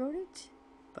when I wrote it,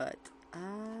 but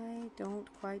I don't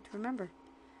quite remember.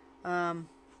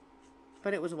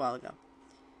 But it was a while ago.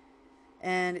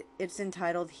 And it's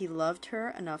entitled, "He Loved Her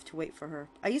Enough to Wait for Her."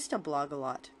 I used to blog a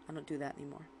lot. I don't do that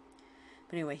anymore.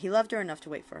 But anyway, he loved her enough to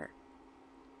wait for her.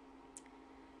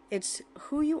 It's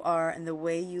who you are and the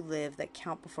way you live that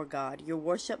count before God. Your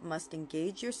worship must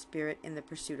engage your spirit in the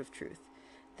pursuit of truth.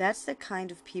 That's the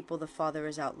kind of people the Father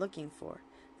is out looking for.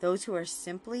 Those who are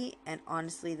simply and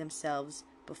honestly themselves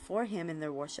before him in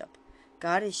their worship.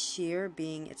 God is sheer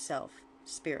being itself,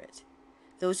 spirit.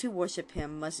 Those who worship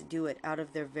him must do it out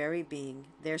of their very being,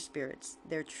 their spirits,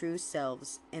 their true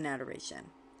selves in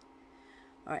adoration.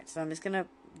 Alright, so I'm just going to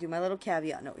do my little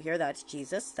caveat note here. That's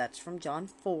Jesus. That's from John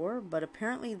 4, but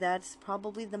apparently that's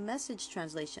probably the Message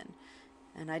translation.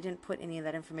 And I didn't put any of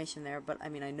that information there, but I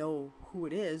mean, I know who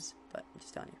it is, but I'm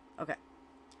just telling you. Okay.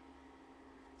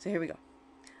 So here we go.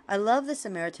 I love the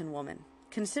Samaritan woman.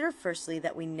 Consider firstly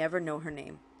that we never know her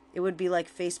name. It would be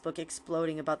like Facebook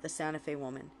exploding about the Santa Fe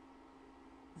woman,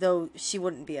 though she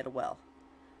wouldn't be at a well.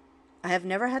 I have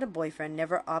never had a boyfriend,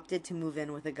 never opted to move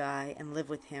in with a guy and live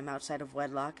with him outside of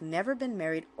wedlock, never been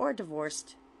married or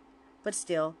divorced, but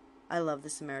still, I love the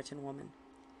Samaritan woman.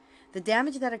 The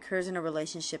damage that occurs in a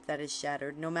relationship that is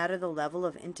shattered, no matter the level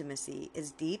of intimacy,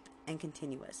 is deep and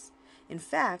continuous. In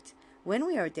fact, when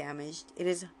we are damaged, it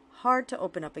is hard to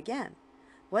open up again.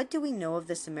 What do we know of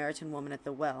the Samaritan woman at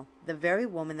the well, the very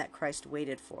woman that Christ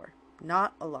waited for?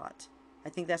 Not a lot. I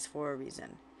think that's for a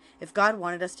reason. If God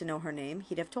wanted us to know her name,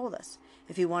 he'd have told us.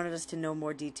 If he wanted us to know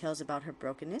more details about her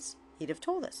brokenness, he'd have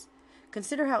told us.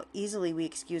 Consider how easily we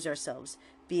excuse ourselves,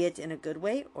 be it in a good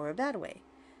way or a bad way,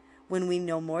 when we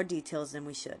know more details than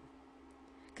we should.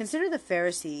 Consider the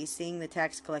Pharisee seeing the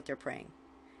tax collector praying.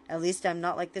 At least I'm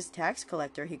not like this tax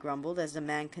collector, he grumbled, as the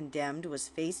man condemned was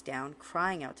face down,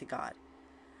 crying out to God,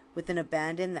 with an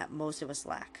abandon that most of us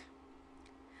lack.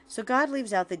 So God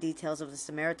leaves out the details of the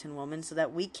Samaritan woman so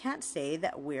that we can't say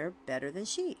that we're better than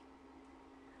she.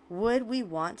 Would we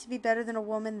want to be better than a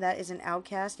woman that is an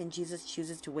outcast and Jesus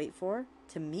chooses to wait for,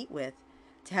 to meet with,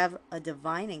 to have a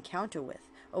divine encounter with?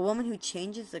 A woman who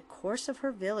changes the course of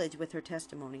her village with her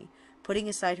testimony, putting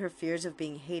aside her fears of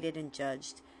being hated and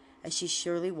judged, as she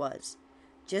surely was,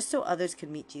 just so others could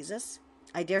meet Jesus?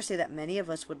 I dare say that many of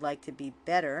us would like to be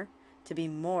better, to be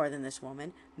more than this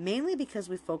woman, mainly because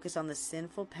we focus on the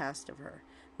sinful past of her,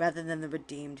 rather than the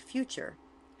redeemed future.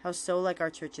 How so like our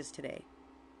churches today?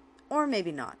 Or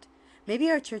maybe not.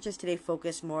 Maybe our churches today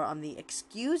focus more on the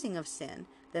excusing of sin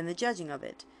than the judging of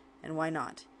it. And why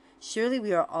not? Surely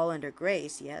we are all under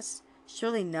grace, yes?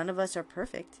 Surely none of us are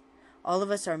perfect. All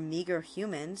of us are meager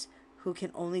humans who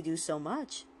can only do so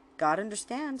much. God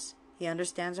understands. He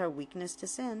understands our weakness to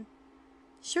sin.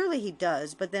 Surely he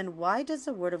does, but then why does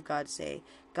the word of God say,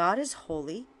 God is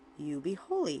holy, you be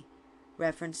holy?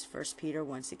 Reference 1 Peter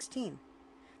 1:16.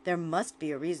 There must be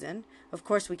a reason. Of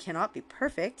course we cannot be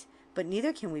perfect, but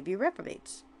neither can we be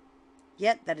reprobates.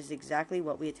 Yet that is exactly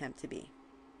what we attempt to be.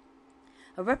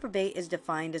 A reprobate is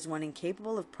defined as one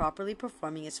incapable of properly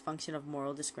performing its function of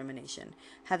moral discrimination,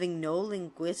 having no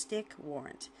linguistic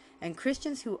warrant, and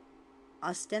Christians who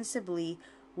ostensibly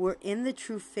were in the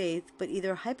true faith, but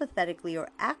either hypothetically or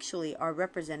actually are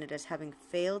represented as having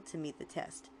failed to meet the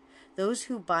test. Those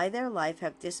who by their life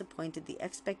have disappointed the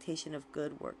expectation of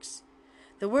good works.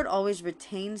 The word always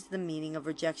retains the meaning of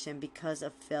rejection because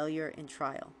of failure in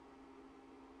trial.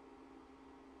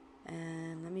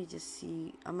 And let me just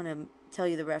see. I'm going to tell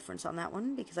you the reference on that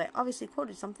one because I obviously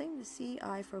quoted something. The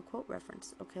CI for a quote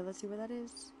reference. Okay, let's see where that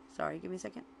is. Sorry, give me a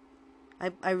second.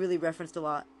 I really referenced a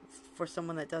lot. For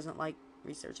someone that doesn't like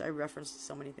research, I referenced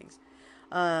so many things.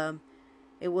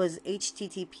 It was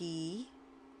http://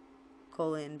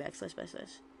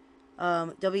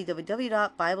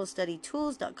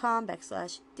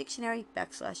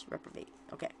 www.biblestudytools.com/dictionary/reprobate.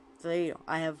 Okay, so there you go.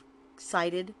 I have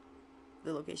cited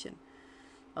the location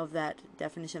of that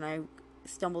definition I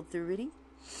stumbled through reading.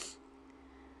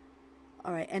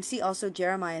 All right, and see also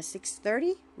Jeremiah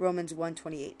 6:30, Romans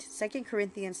 1:28, 2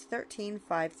 Corinthians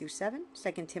 13:5-7,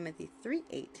 2 Timothy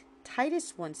 3:8,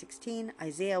 Titus 1:16,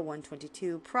 Isaiah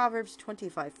 1:22, Proverbs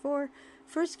 25:4,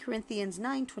 1 Corinthians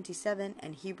 9:27,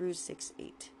 and Hebrews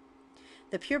 6:8.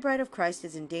 The pure bride of Christ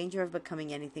is in danger of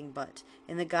becoming anything but,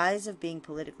 in the guise of being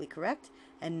politically correct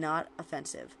and not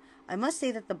offensive. I must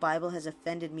say that the Bible has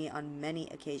offended me on many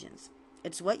occasions.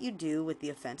 It's what you do with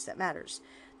the offense that matters.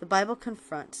 The Bible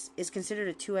confronts, is considered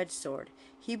a two-edged sword.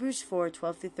 Hebrews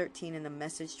 4:12-13 in the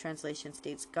Message translation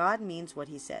states, God means what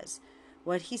he says.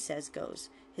 What he says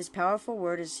goes. His powerful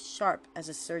word is sharp as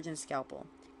a surgeon's scalpel,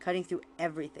 cutting through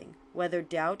everything, whether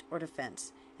doubt or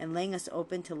defense, and laying us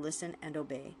open to listen and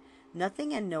obey.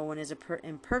 Nothing and no one is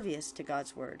impervious to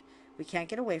God's word. We can't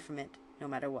get away from it, no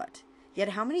matter what. Yet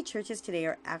how many churches today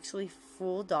are actually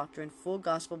full doctrine, full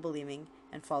gospel believing,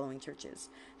 and following churches?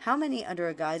 How many, under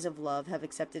a guise of love, have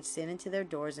accepted sin into their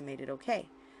doors and made it okay?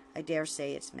 I dare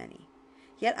say it's many.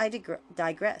 Yet I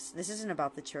digress. This isn't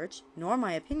about the church, nor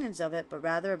my opinions of it, but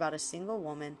rather about a single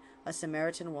woman, a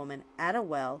Samaritan woman, at a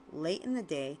well, late in the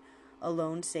day,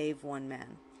 alone save one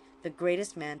man, the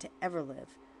greatest man to ever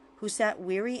live, who sat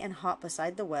weary and hot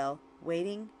beside the well,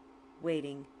 waiting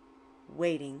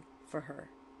for her.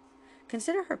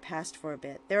 Consider her past for a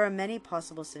bit. There are many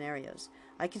possible scenarios.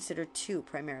 I consider two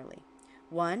primarily.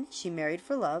 One, she married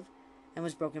for love and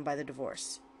was broken by the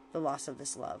divorce, the loss of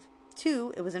this love.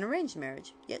 Two, it was an arranged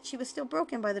marriage, yet she was still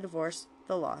broken by the divorce,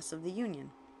 the loss of the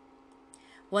union.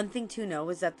 One thing to know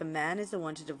is that the man is the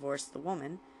one to divorce the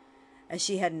woman, as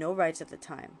she had no rights at the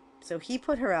time. So he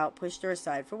put her out, pushed her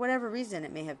aside, for whatever reason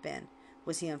it may have been.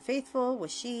 Was he unfaithful?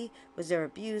 Was she? Was there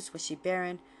abuse? Was she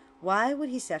barren? Why would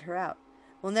he set her out?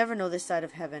 We'll never know this side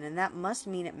of heaven, and that must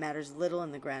mean it matters little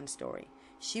in the grand story.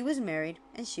 She was married,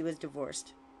 and she was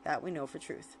divorced. That we know for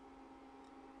truth.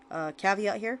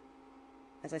 Caveat here.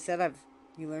 As I said,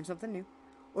 you learned something new.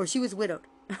 Or she was widowed.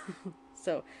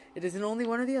 So, it isn't only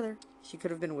one or the other. She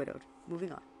could have been widowed.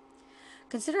 Moving on.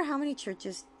 Consider how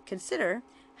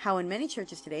in many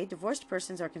churches today, divorced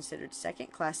persons are considered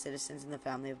second-class citizens in the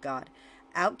family of God,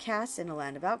 outcasts in a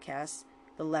land of outcasts,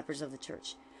 the lepers of the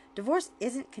church. Divorce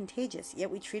isn't contagious,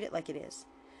 yet we treat it like it is.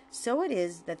 So it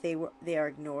is that they are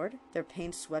ignored, their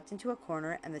pain swept into a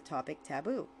corner, and the topic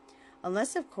taboo.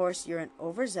 Unless, of course, you're an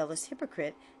overzealous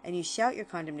hypocrite and you shout your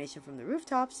condemnation from the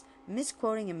rooftops,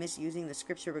 misquoting and misusing the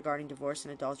scripture regarding divorce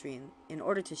and adultery in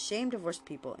order to shame divorced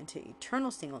people into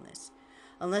eternal singleness.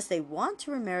 Unless they want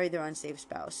to remarry their unsaved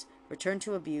spouse, return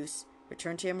to abuse,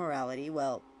 return to immorality,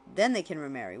 well, then they can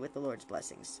remarry with the Lord's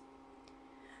blessings.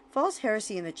 False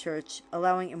heresy in the church,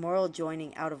 allowing immoral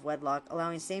joining out of wedlock,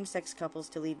 allowing same-sex couples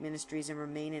to leave ministries and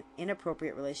remain in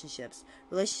inappropriate relationships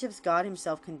God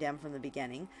himself condemned from the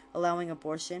beginning, allowing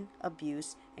abortion,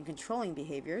 abuse, and controlling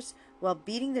behaviors, while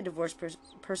beating the divorced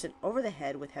person over the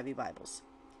head with heavy Bibles.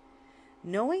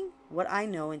 Knowing what I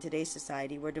know in today's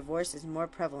society, where divorce is more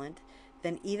prevalent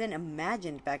than even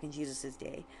imagined back in Jesus'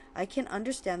 day, I can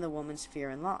understand the woman's fear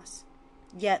and loss.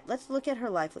 Yet, let's look at her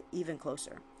life even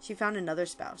closer. She found another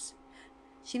spouse.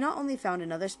 She not only found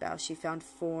another spouse, she found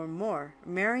 4 more,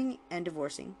 marrying and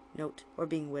divorcing, note, or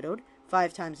being widowed,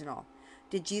 5 times in all.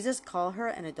 Did Jesus call her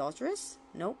an adulteress?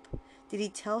 Nope. Did he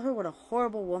tell her what a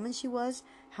horrible woman she was?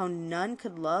 How none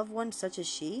could love one such as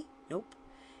she? Nope.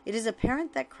 It is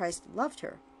apparent that Christ loved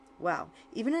her. Wow.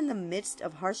 Even in the midst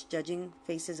of harsh judging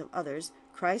faces of others,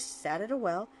 Christ sat at a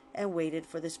well and waited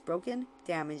for this broken,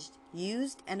 damaged,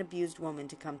 used, and abused woman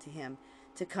to come to him,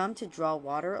 to come to draw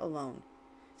water alone,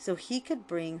 so he could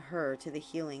bring her to the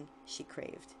healing she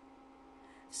craved.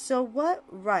 So what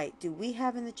right do we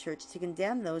have in the church to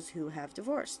condemn those who have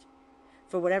divorced,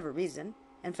 for whatever reason,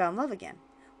 and found love again?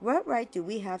 What right do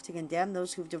we have to condemn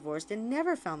those who've divorced and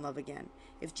never found love again?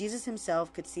 If Jesus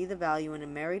himself could see the value in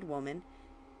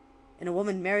a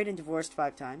woman married and divorced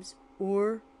 5 times,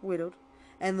 or widowed,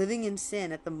 and living in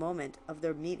sin at the moment of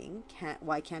their meeting,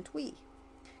 why can't we?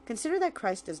 Consider that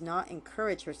Christ does not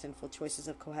encourage her sinful choices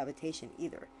of cohabitation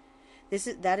either. This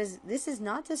is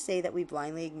not to say that we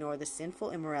blindly ignore the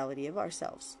sinful immorality of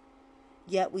ourselves.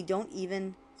 Yet we don't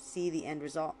even see the end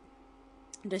result.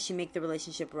 Does she make the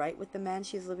relationship right with the man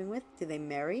she is living with? Do they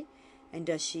marry? And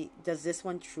does this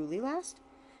one truly last?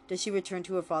 Does she return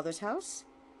to her father's house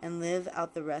and live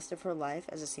out the rest of her life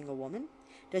as a single woman?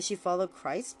 Does she follow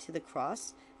Christ to the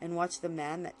cross and watch the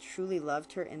man that truly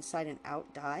loved her inside and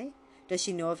out die? Does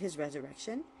she know of his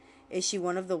resurrection? Is she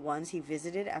one of the ones he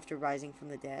visited after rising from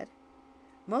the dead?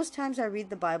 Most times I read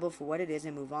the Bible for what it is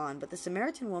and move on, but the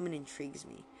Samaritan woman intrigues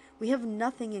me. We have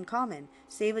nothing in common,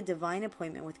 save a divine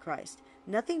appointment with Christ.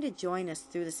 Nothing to join us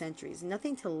through the centuries,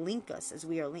 nothing to link us as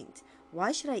we are linked.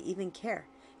 Why should I even care?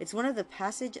 It's one of the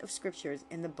passages of scriptures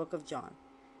in the book of John.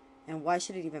 And why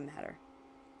should it even matter?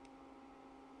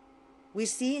 We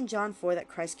see in John 4 that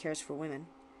Christ cares for women,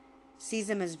 sees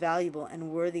them as valuable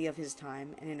and worthy of his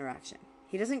time and interaction.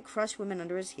 He doesn't crush women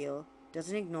under his heel,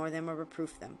 doesn't ignore them or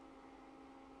reproof them.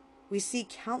 We see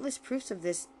countless proofs of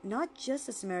this, not just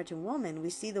the Samaritan woman. We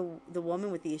see the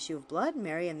woman with the issue of blood,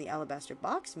 Mary in the alabaster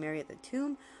box, Mary at the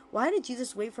tomb. Why did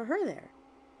Jesus wait for her there?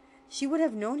 She would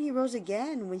have known he rose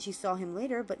again when she saw him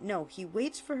later, but no, he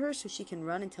waits for her so she can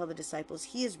run and tell the disciples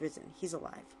he is risen, he's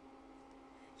alive.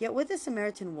 Yet with the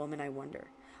Samaritan woman, I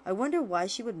wonder why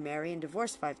she would marry and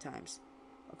divorce 5 times.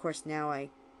 Of course, now I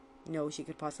know she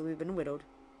could possibly have been widowed.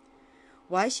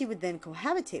 Why she would then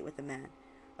cohabitate with the man.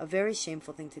 A very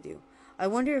shameful thing to do. I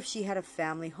wonder if she had a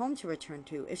family home to return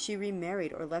to, if she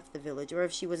remarried or left the village, or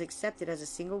if she was accepted as a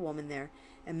single woman there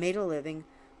and made a living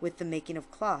with the making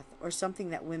of cloth, or something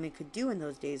that women could do in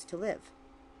those days to live.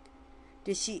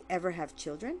 Did she ever have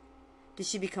children? Did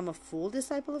she become a full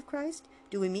disciple of Christ?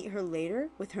 Do we meet her later,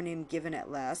 with her name given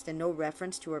at last, and no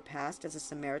reference to her past as a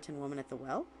Samaritan woman at the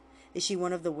well? Is she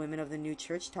one of the women of the new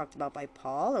church talked about by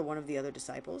Paul, or one of the other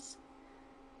disciples?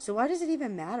 So why does it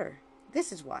even matter?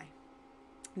 This is why.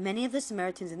 Many of the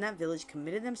Samaritans in that village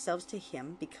committed themselves to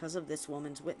him because of this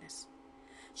woman's witness.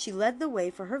 She led the way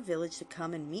for her village to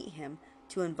come and meet him,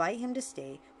 to invite him to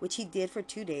stay, which he did for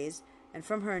 2 days, and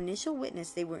from her initial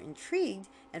witness they were intrigued,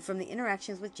 and from the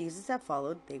interactions with Jesus that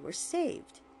followed, they were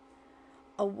saved.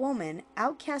 A woman,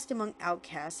 outcast among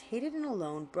outcasts, hated and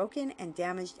alone, broken and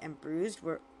damaged and bruised,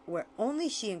 where only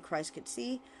she and Christ could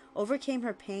see, overcame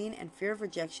her pain and fear of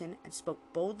rejection, and spoke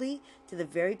boldly to the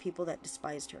very people that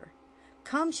despised her.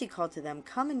 Come, she called to them,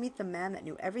 come and meet the man that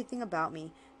knew everything about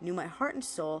me, knew my heart and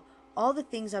soul, all the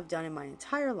things I've done in my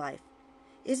entire life.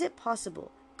 Is it possible?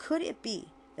 Could it be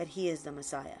that he is the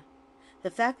Messiah?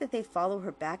 The fact that they follow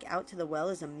her back out to the well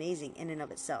is amazing in and of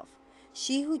itself.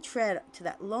 She who tread to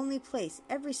that lonely place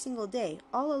every single day,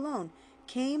 all alone,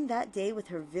 came that day with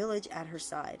her village at her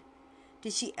side.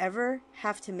 Did she ever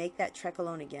have to make that trek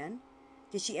alone again?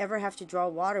 Did she ever have to draw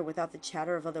water without the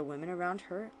chatter of other women around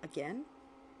her again?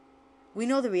 We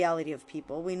know the reality of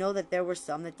people. We know that there were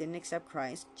some that didn't accept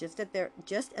Christ, just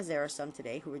as there are some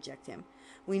today who reject him.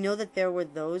 We know that there were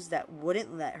those that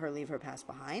wouldn't let her leave her past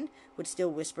behind, would still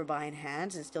whisper behind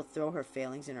hands and still throw her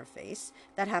failings in her face.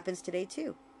 That happens today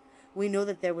too. We know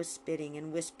that there was spitting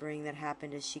and whispering that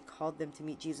happened as she called them to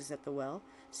meet Jesus at the well.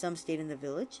 Some stayed in the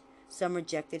village. Some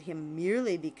rejected him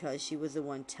merely because she was the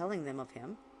one telling them of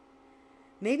him.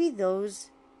 Maybe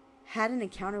those had an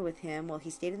encounter with him while he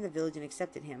stayed in the village and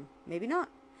accepted him. Maybe not.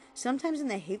 Sometimes in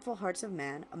the hateful hearts of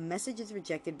man, a message is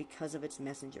rejected because of its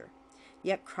messenger.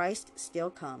 Yet Christ still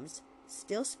comes,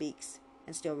 still speaks,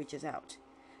 and still reaches out.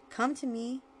 Come to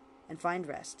me and find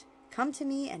rest. Come to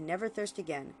me and never thirst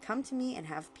again. Come to me and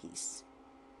have peace.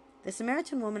 The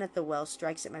Samaritan woman at the well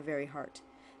strikes at my very heart.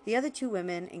 The other two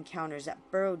women encounters that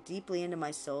burrow deeply into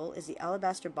my soul is the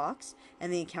alabaster box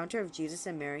and the encounter of Jesus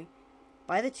and Mary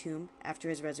by the tomb after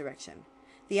his resurrection,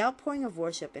 the outpouring of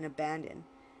worship and abandon,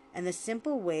 and the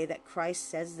simple way that Christ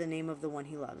says the name of the one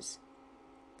he loves.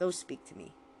 Those speak to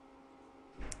me.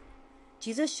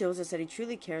 Jesus shows us that he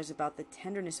truly cares about the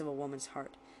tenderness of a woman's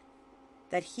heart,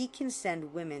 that he can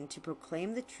send women to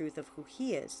proclaim the truth of who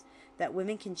he is, that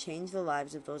women can change the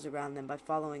lives of those around them by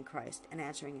following Christ and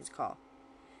answering his call.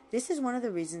 This is one of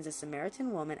the reasons a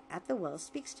Samaritan woman at the well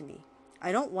speaks to me.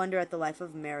 I don't wonder at the life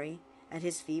of Mary at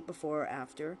his feet before or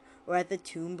after, or at the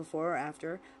tomb before or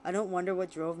after. I don't wonder what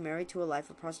drove Mary to a life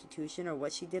of prostitution or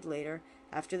what she did later,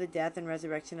 after the death and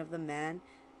resurrection of the man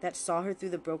that saw her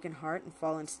through the broken heart and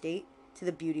fallen state to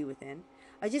the beauty within.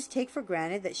 I just take for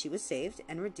granted that she was saved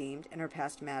and redeemed, and her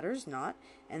past matters not,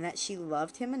 and that she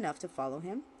loved him enough to follow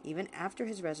him, even after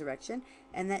his resurrection,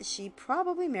 and that she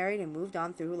probably married and moved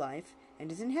on through life, and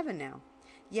is in heaven now.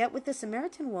 Yet with the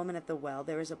Samaritan woman at the well,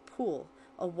 there is a pool,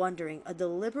 a wondering, a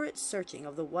deliberate searching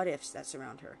of the what-ifs that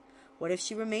surround her. What if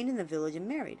she remained in the village and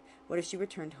married? What if she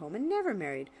returned home and never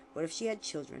married? What if she had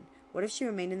children? What if she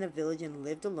remained in the village and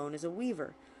lived alone as a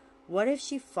weaver? What if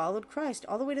she followed Christ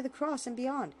all the way to the cross and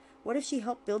beyond? What if she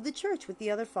helped build the church with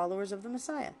the other followers of the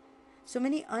Messiah? So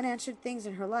many unanswered things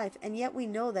in her life, and yet we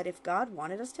know that if God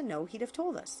wanted us to know, he'd have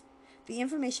told us. The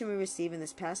information we receive in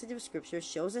this passage of Scripture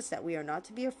shows us that we are not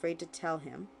to be afraid to tell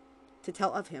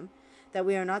of him, that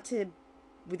we are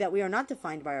not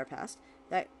defined by our past,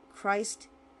 that Christ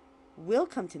will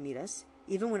come to meet us,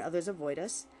 even when others avoid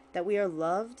us, that we are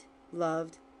loved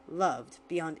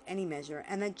beyond any measure,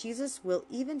 and that Jesus will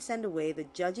even send away the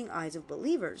judging eyes of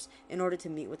believers in order to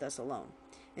meet with us alone,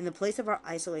 in the place of our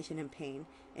isolation and pain,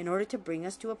 in order to bring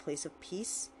us to a place of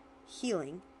peace,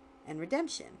 healing, and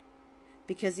redemption,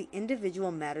 because the individual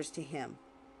matters to him,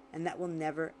 and that will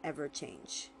never, ever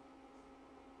change.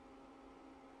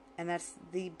 And that's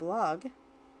the blog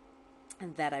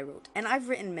that I wrote. And I've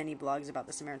written many blogs about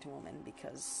the Samaritan woman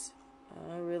because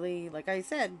really, like I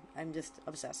said, I'm just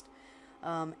obsessed.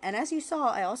 And as you saw,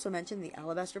 I also mentioned the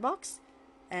alabaster box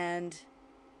and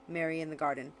Mary in the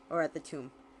garden, or at the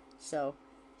tomb. So,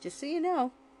 just so you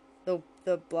know, the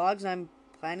blogs I'm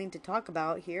planning to talk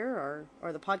about here,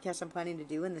 or the podcast I'm planning to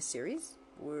do in this series,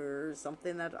 were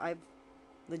something that I've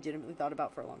legitimately thought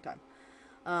about for a long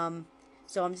time.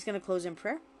 So I'm just going to close in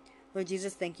prayer. Lord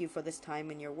Jesus, thank you for this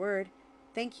time in your word.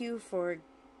 Thank you for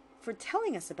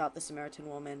telling us about the Samaritan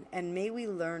woman, and may we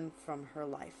learn from her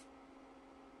life.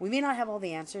 We may not have all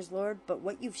the answers, Lord, but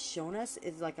what you've shown us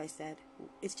is, like I said,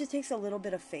 it just takes a little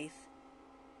bit of faith.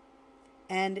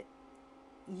 And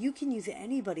you can use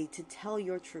anybody to tell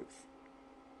your truth.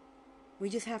 We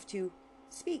just have to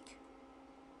speak.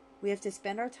 We have to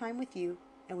spend our time with you,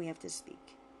 and we have to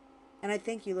speak. And I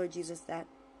thank you, Lord Jesus, that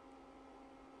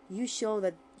you show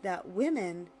that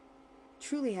women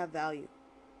truly have value,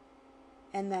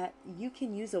 and that you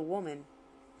can use a woman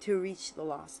to reach the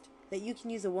lost, that you can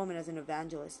use a woman as an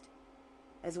evangelist,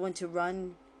 as one to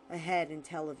run ahead and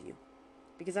tell of you.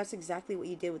 Because that's exactly what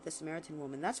you did with the Samaritan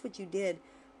woman. That's what you did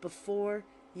before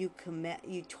you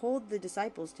told the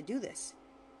disciples to do this,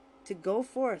 to go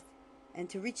forth and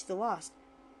to reach the lost.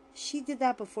 She did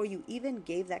that before you even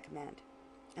gave that command.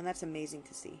 And that's amazing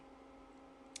to see.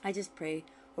 I just pray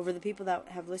over the people that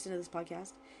have listened to this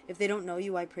podcast. If they don't know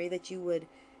you, I pray that you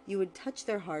would touch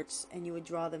their hearts and you would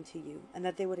draw them to you, and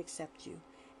that they would accept you.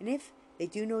 And if they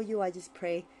do know you, I just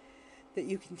pray that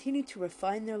you continue to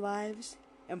refine their lives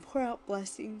and pour out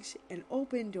blessings and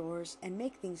open doors and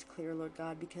make things clear, Lord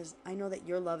God, because I know that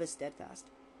your love is steadfast.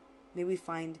 May we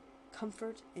find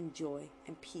comfort and joy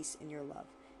and peace in your love,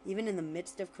 even in the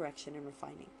midst of correction and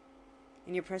refining.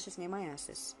 In your precious name I ask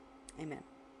this. Amen.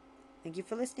 Thank you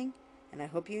for listening, and I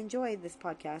hope you enjoyed this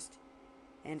podcast,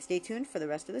 and stay tuned for the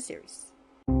rest of the series.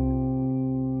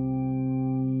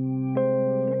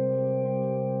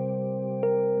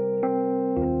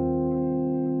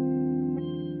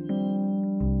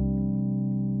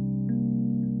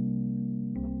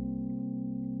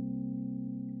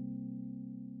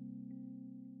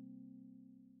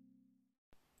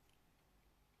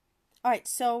 All right,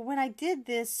 so when I did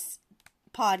this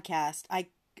podcast,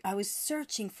 I was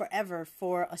searching forever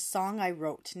for a song I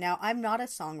wrote. Now, I'm not a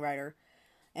songwriter,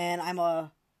 and I'm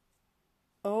a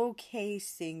okay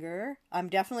singer. I'm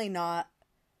definitely not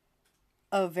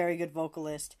a very good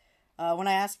vocalist. When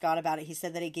I asked God about it, he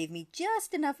said that he gave me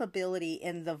just enough ability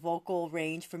in the vocal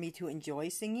range for me to enjoy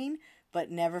singing,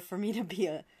 but never for me to be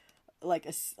a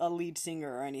lead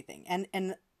singer or anything.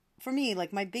 And for me,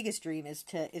 like, my biggest dream is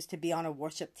to be on a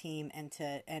worship team and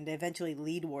eventually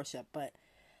lead worship, but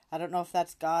I don't know if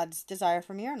that's God's desire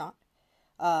for me or not.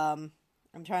 I'm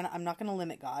not going to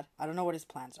limit God. I don't know what his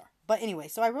plans are. But anyway,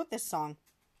 so I wrote this song,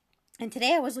 and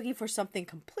today I was looking for something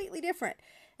completely different,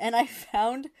 and I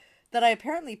found that I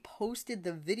apparently posted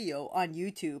the video on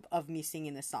YouTube of me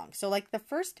singing this song. So, like, the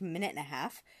first minute and a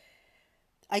half,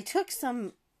 I took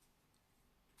some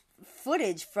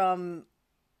footage from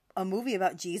a movie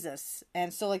about Jesus.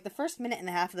 And so, like, the first minute and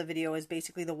a half of the video is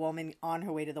basically the woman on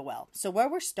her way to the well. So where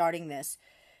we're starting this,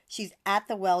 she's at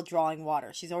the well drawing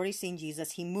water. She's already seen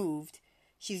Jesus. He moved.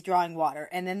 She's drawing water.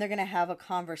 And then they're going to have a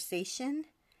conversation.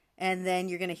 And then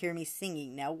you're going to hear me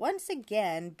singing. Now, once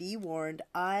again, be warned,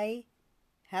 I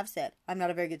have said I'm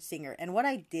not a very good singer. And what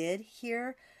I did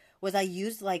here was I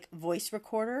used, like, voice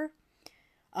recorder.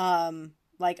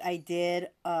 Like I did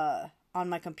on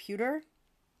my computer.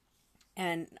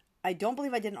 And I don't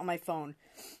believe I did it on my phone.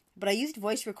 But I used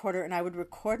voice recorder, and I would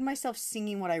record myself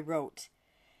singing what I wrote.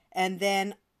 And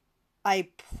then I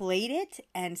played it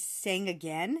and sang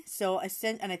again.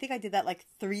 And I think I did that like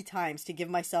 3 times to give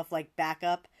myself like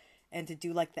backup and to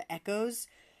do like the echoes.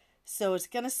 So it's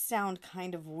going to sound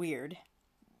kind of weird,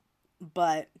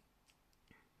 but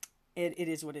it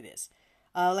is what it is.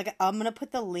 I'm going to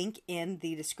put the link in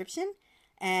the description,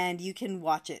 and you can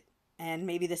watch it. And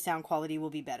maybe the sound quality will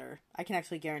be better. I can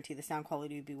actually guarantee the sound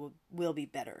quality will be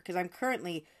better, because I'm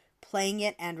currently playing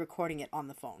it and recording it on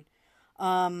the phone.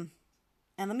 And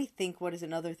let me think, what is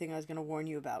another thing I was going to warn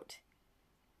you about?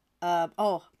 I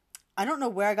don't know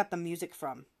where I got the music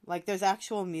from. Like, there's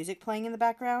actual music playing in the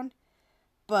background,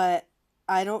 but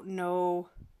I don't know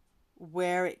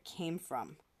where it came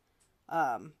from.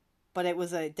 But it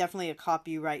was definitely a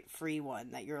copyright-free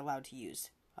one that you're allowed to use.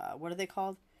 What are they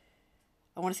called?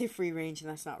 I want to say free range, and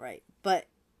that's not right. But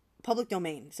public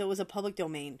domain. So it was a public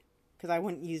domain, because I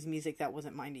wouldn't use music that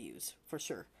wasn't mine to use, for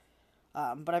sure.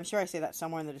 But I'm sure I say that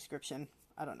somewhere in the description.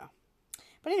 I don't know.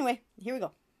 But anyway, here we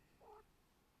go.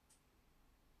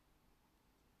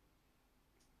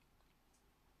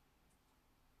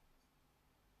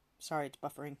 Sorry, it's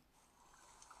buffering.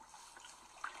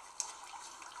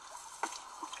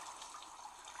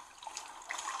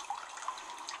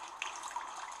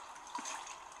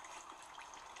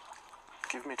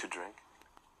 Give me to drink.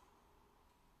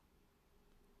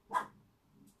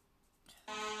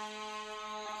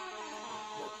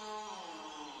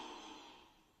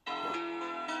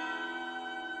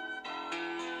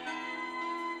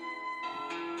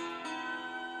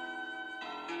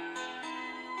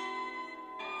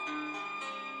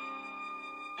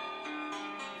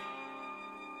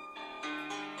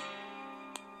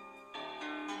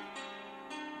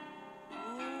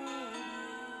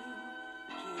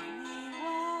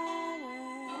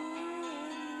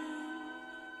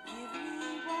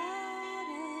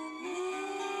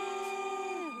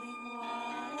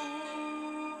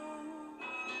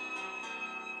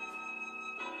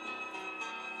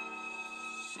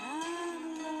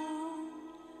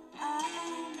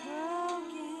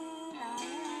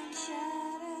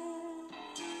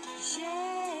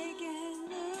 Shaken,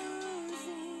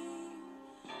 losing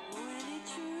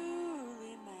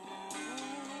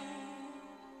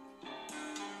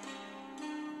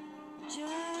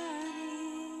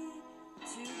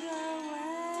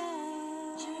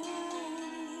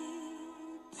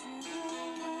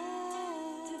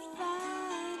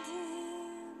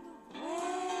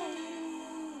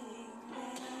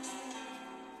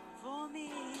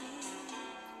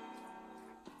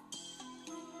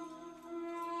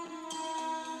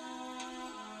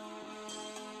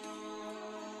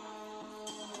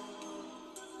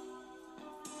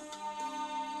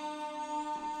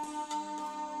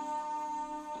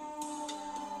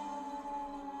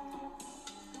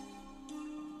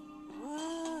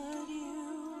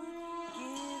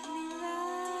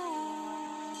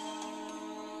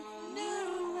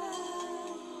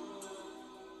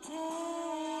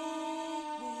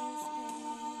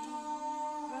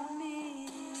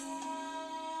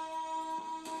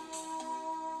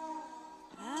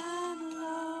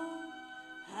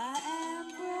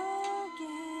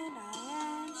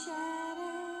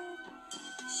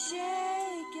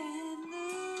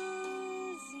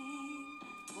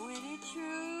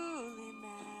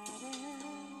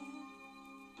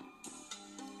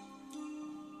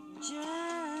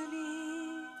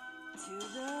to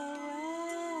the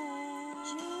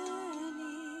west.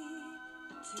 Journey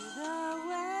to the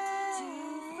west. To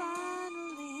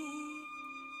finally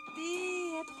be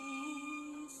at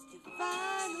peace. To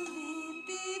finally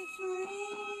be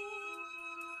free.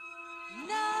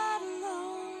 Not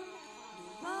alone,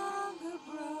 no longer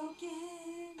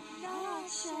broken, not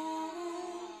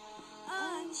shattered,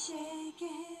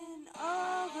 unshaken,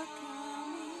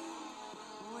 overcoming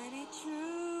when it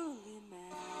truly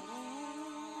matters.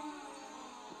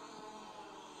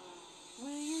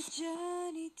 Will you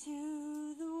journey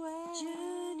to the west?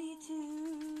 Journey to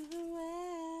the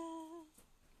west.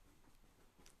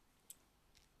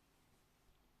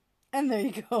 And there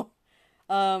you go.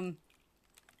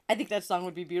 I think that song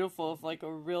would be beautiful if, like,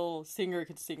 a real singer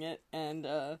could sing it and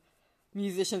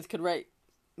musicians could write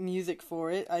music for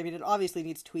it. I mean, it obviously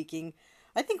needs tweaking.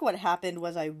 I think what happened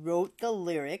was I wrote the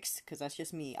lyrics, because that's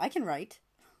just me. I can write.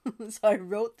 So I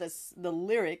wrote the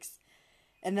lyrics,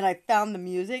 and then I found the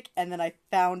music, and then I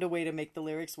found a way to make the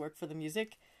lyrics work for the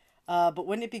music. But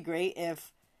wouldn't it be great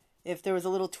if there was a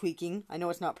little tweaking? I know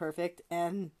it's not perfect,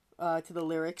 and to the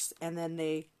lyrics, and then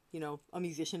a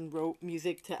musician wrote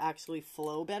music to actually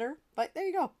flow better. But there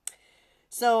you go.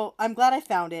 So I'm glad I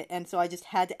found it, and so I just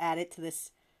had to add it to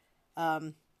this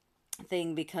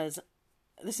thing because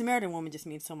the Samaritan Woman just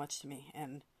means so much to me,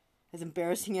 and as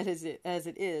embarrassing as it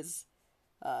is,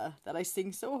 that I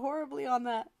sing so horribly on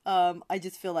that, I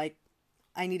just feel like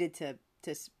I needed to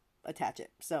attach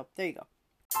it. So there you go.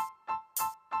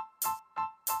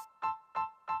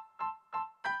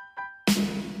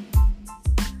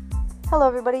 Hello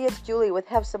everybody, it's Julie with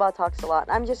Hefzibah Talks A Lot.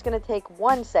 I'm just going to take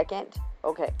 1 second,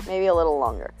 okay, maybe a little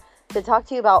longer, to talk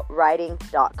to you about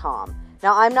writing.com.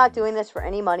 Now, I'm not doing this for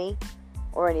any money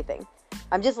or anything.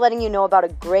 I'm just letting you know about a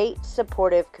great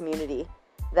supportive community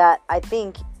that I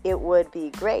think it would be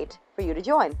great for you to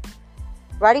join.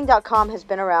 Writing.com has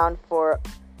been around for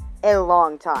a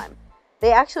long time.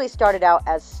 They actually started out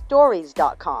as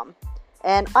stories.com,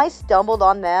 and I stumbled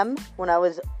on them when I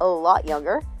was a lot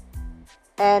younger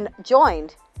and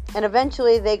joined, and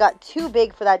eventually they got too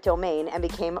big for that domain and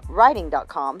became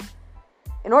writing.com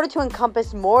in order to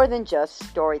encompass more than just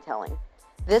storytelling.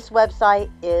 This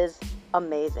website is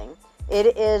amazing.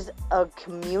 It is a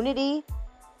community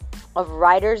of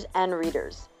writers and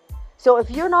readers. So if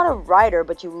you're not a writer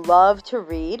but you love to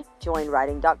read, join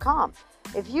writing.com.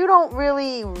 If you don't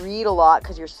really read a lot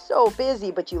because you're so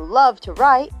busy but you love to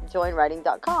write, join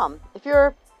writing.com. If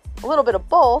you're a little bit of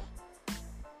both,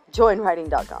 join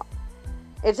writing.com.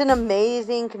 It's an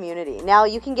amazing community. Now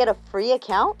you can get a free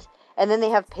account, and then they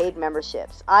have paid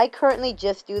memberships. I currently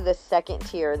just do the second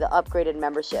tier, the upgraded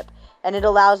membership, and it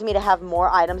allows me to have more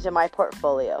items in my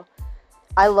portfolio.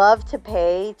 I love to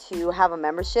pay to have a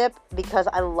membership because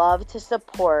I love to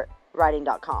support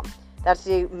writing.com. That's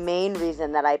the main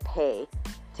reason that I pay,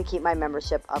 to keep my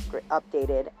membership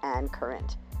updated and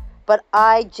current. But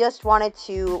I just wanted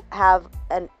to have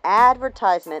an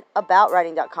advertisement about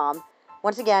writing.com.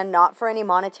 Once again, not for any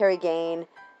monetary gain.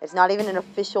 It's not even an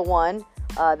official one.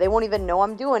 They won't even know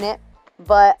I'm doing it.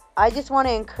 But I just want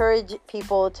to encourage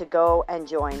people to go and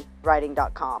join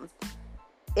writing.com.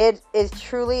 It is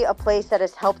truly a place that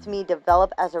has helped me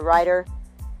develop as a writer.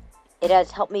 It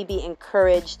has helped me be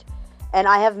encouraged. And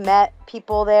I have met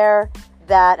people there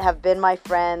that have been my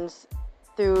friends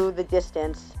through the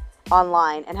distance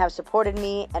online and have supported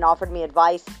me and offered me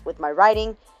advice with my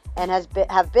writing, and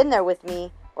have been there with me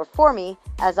or for me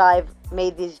as I've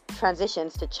made these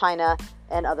transitions to China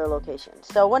and other locations.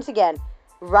 So once again,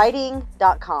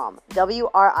 writing.com,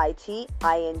 WRITING.com.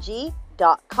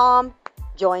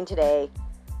 Join today.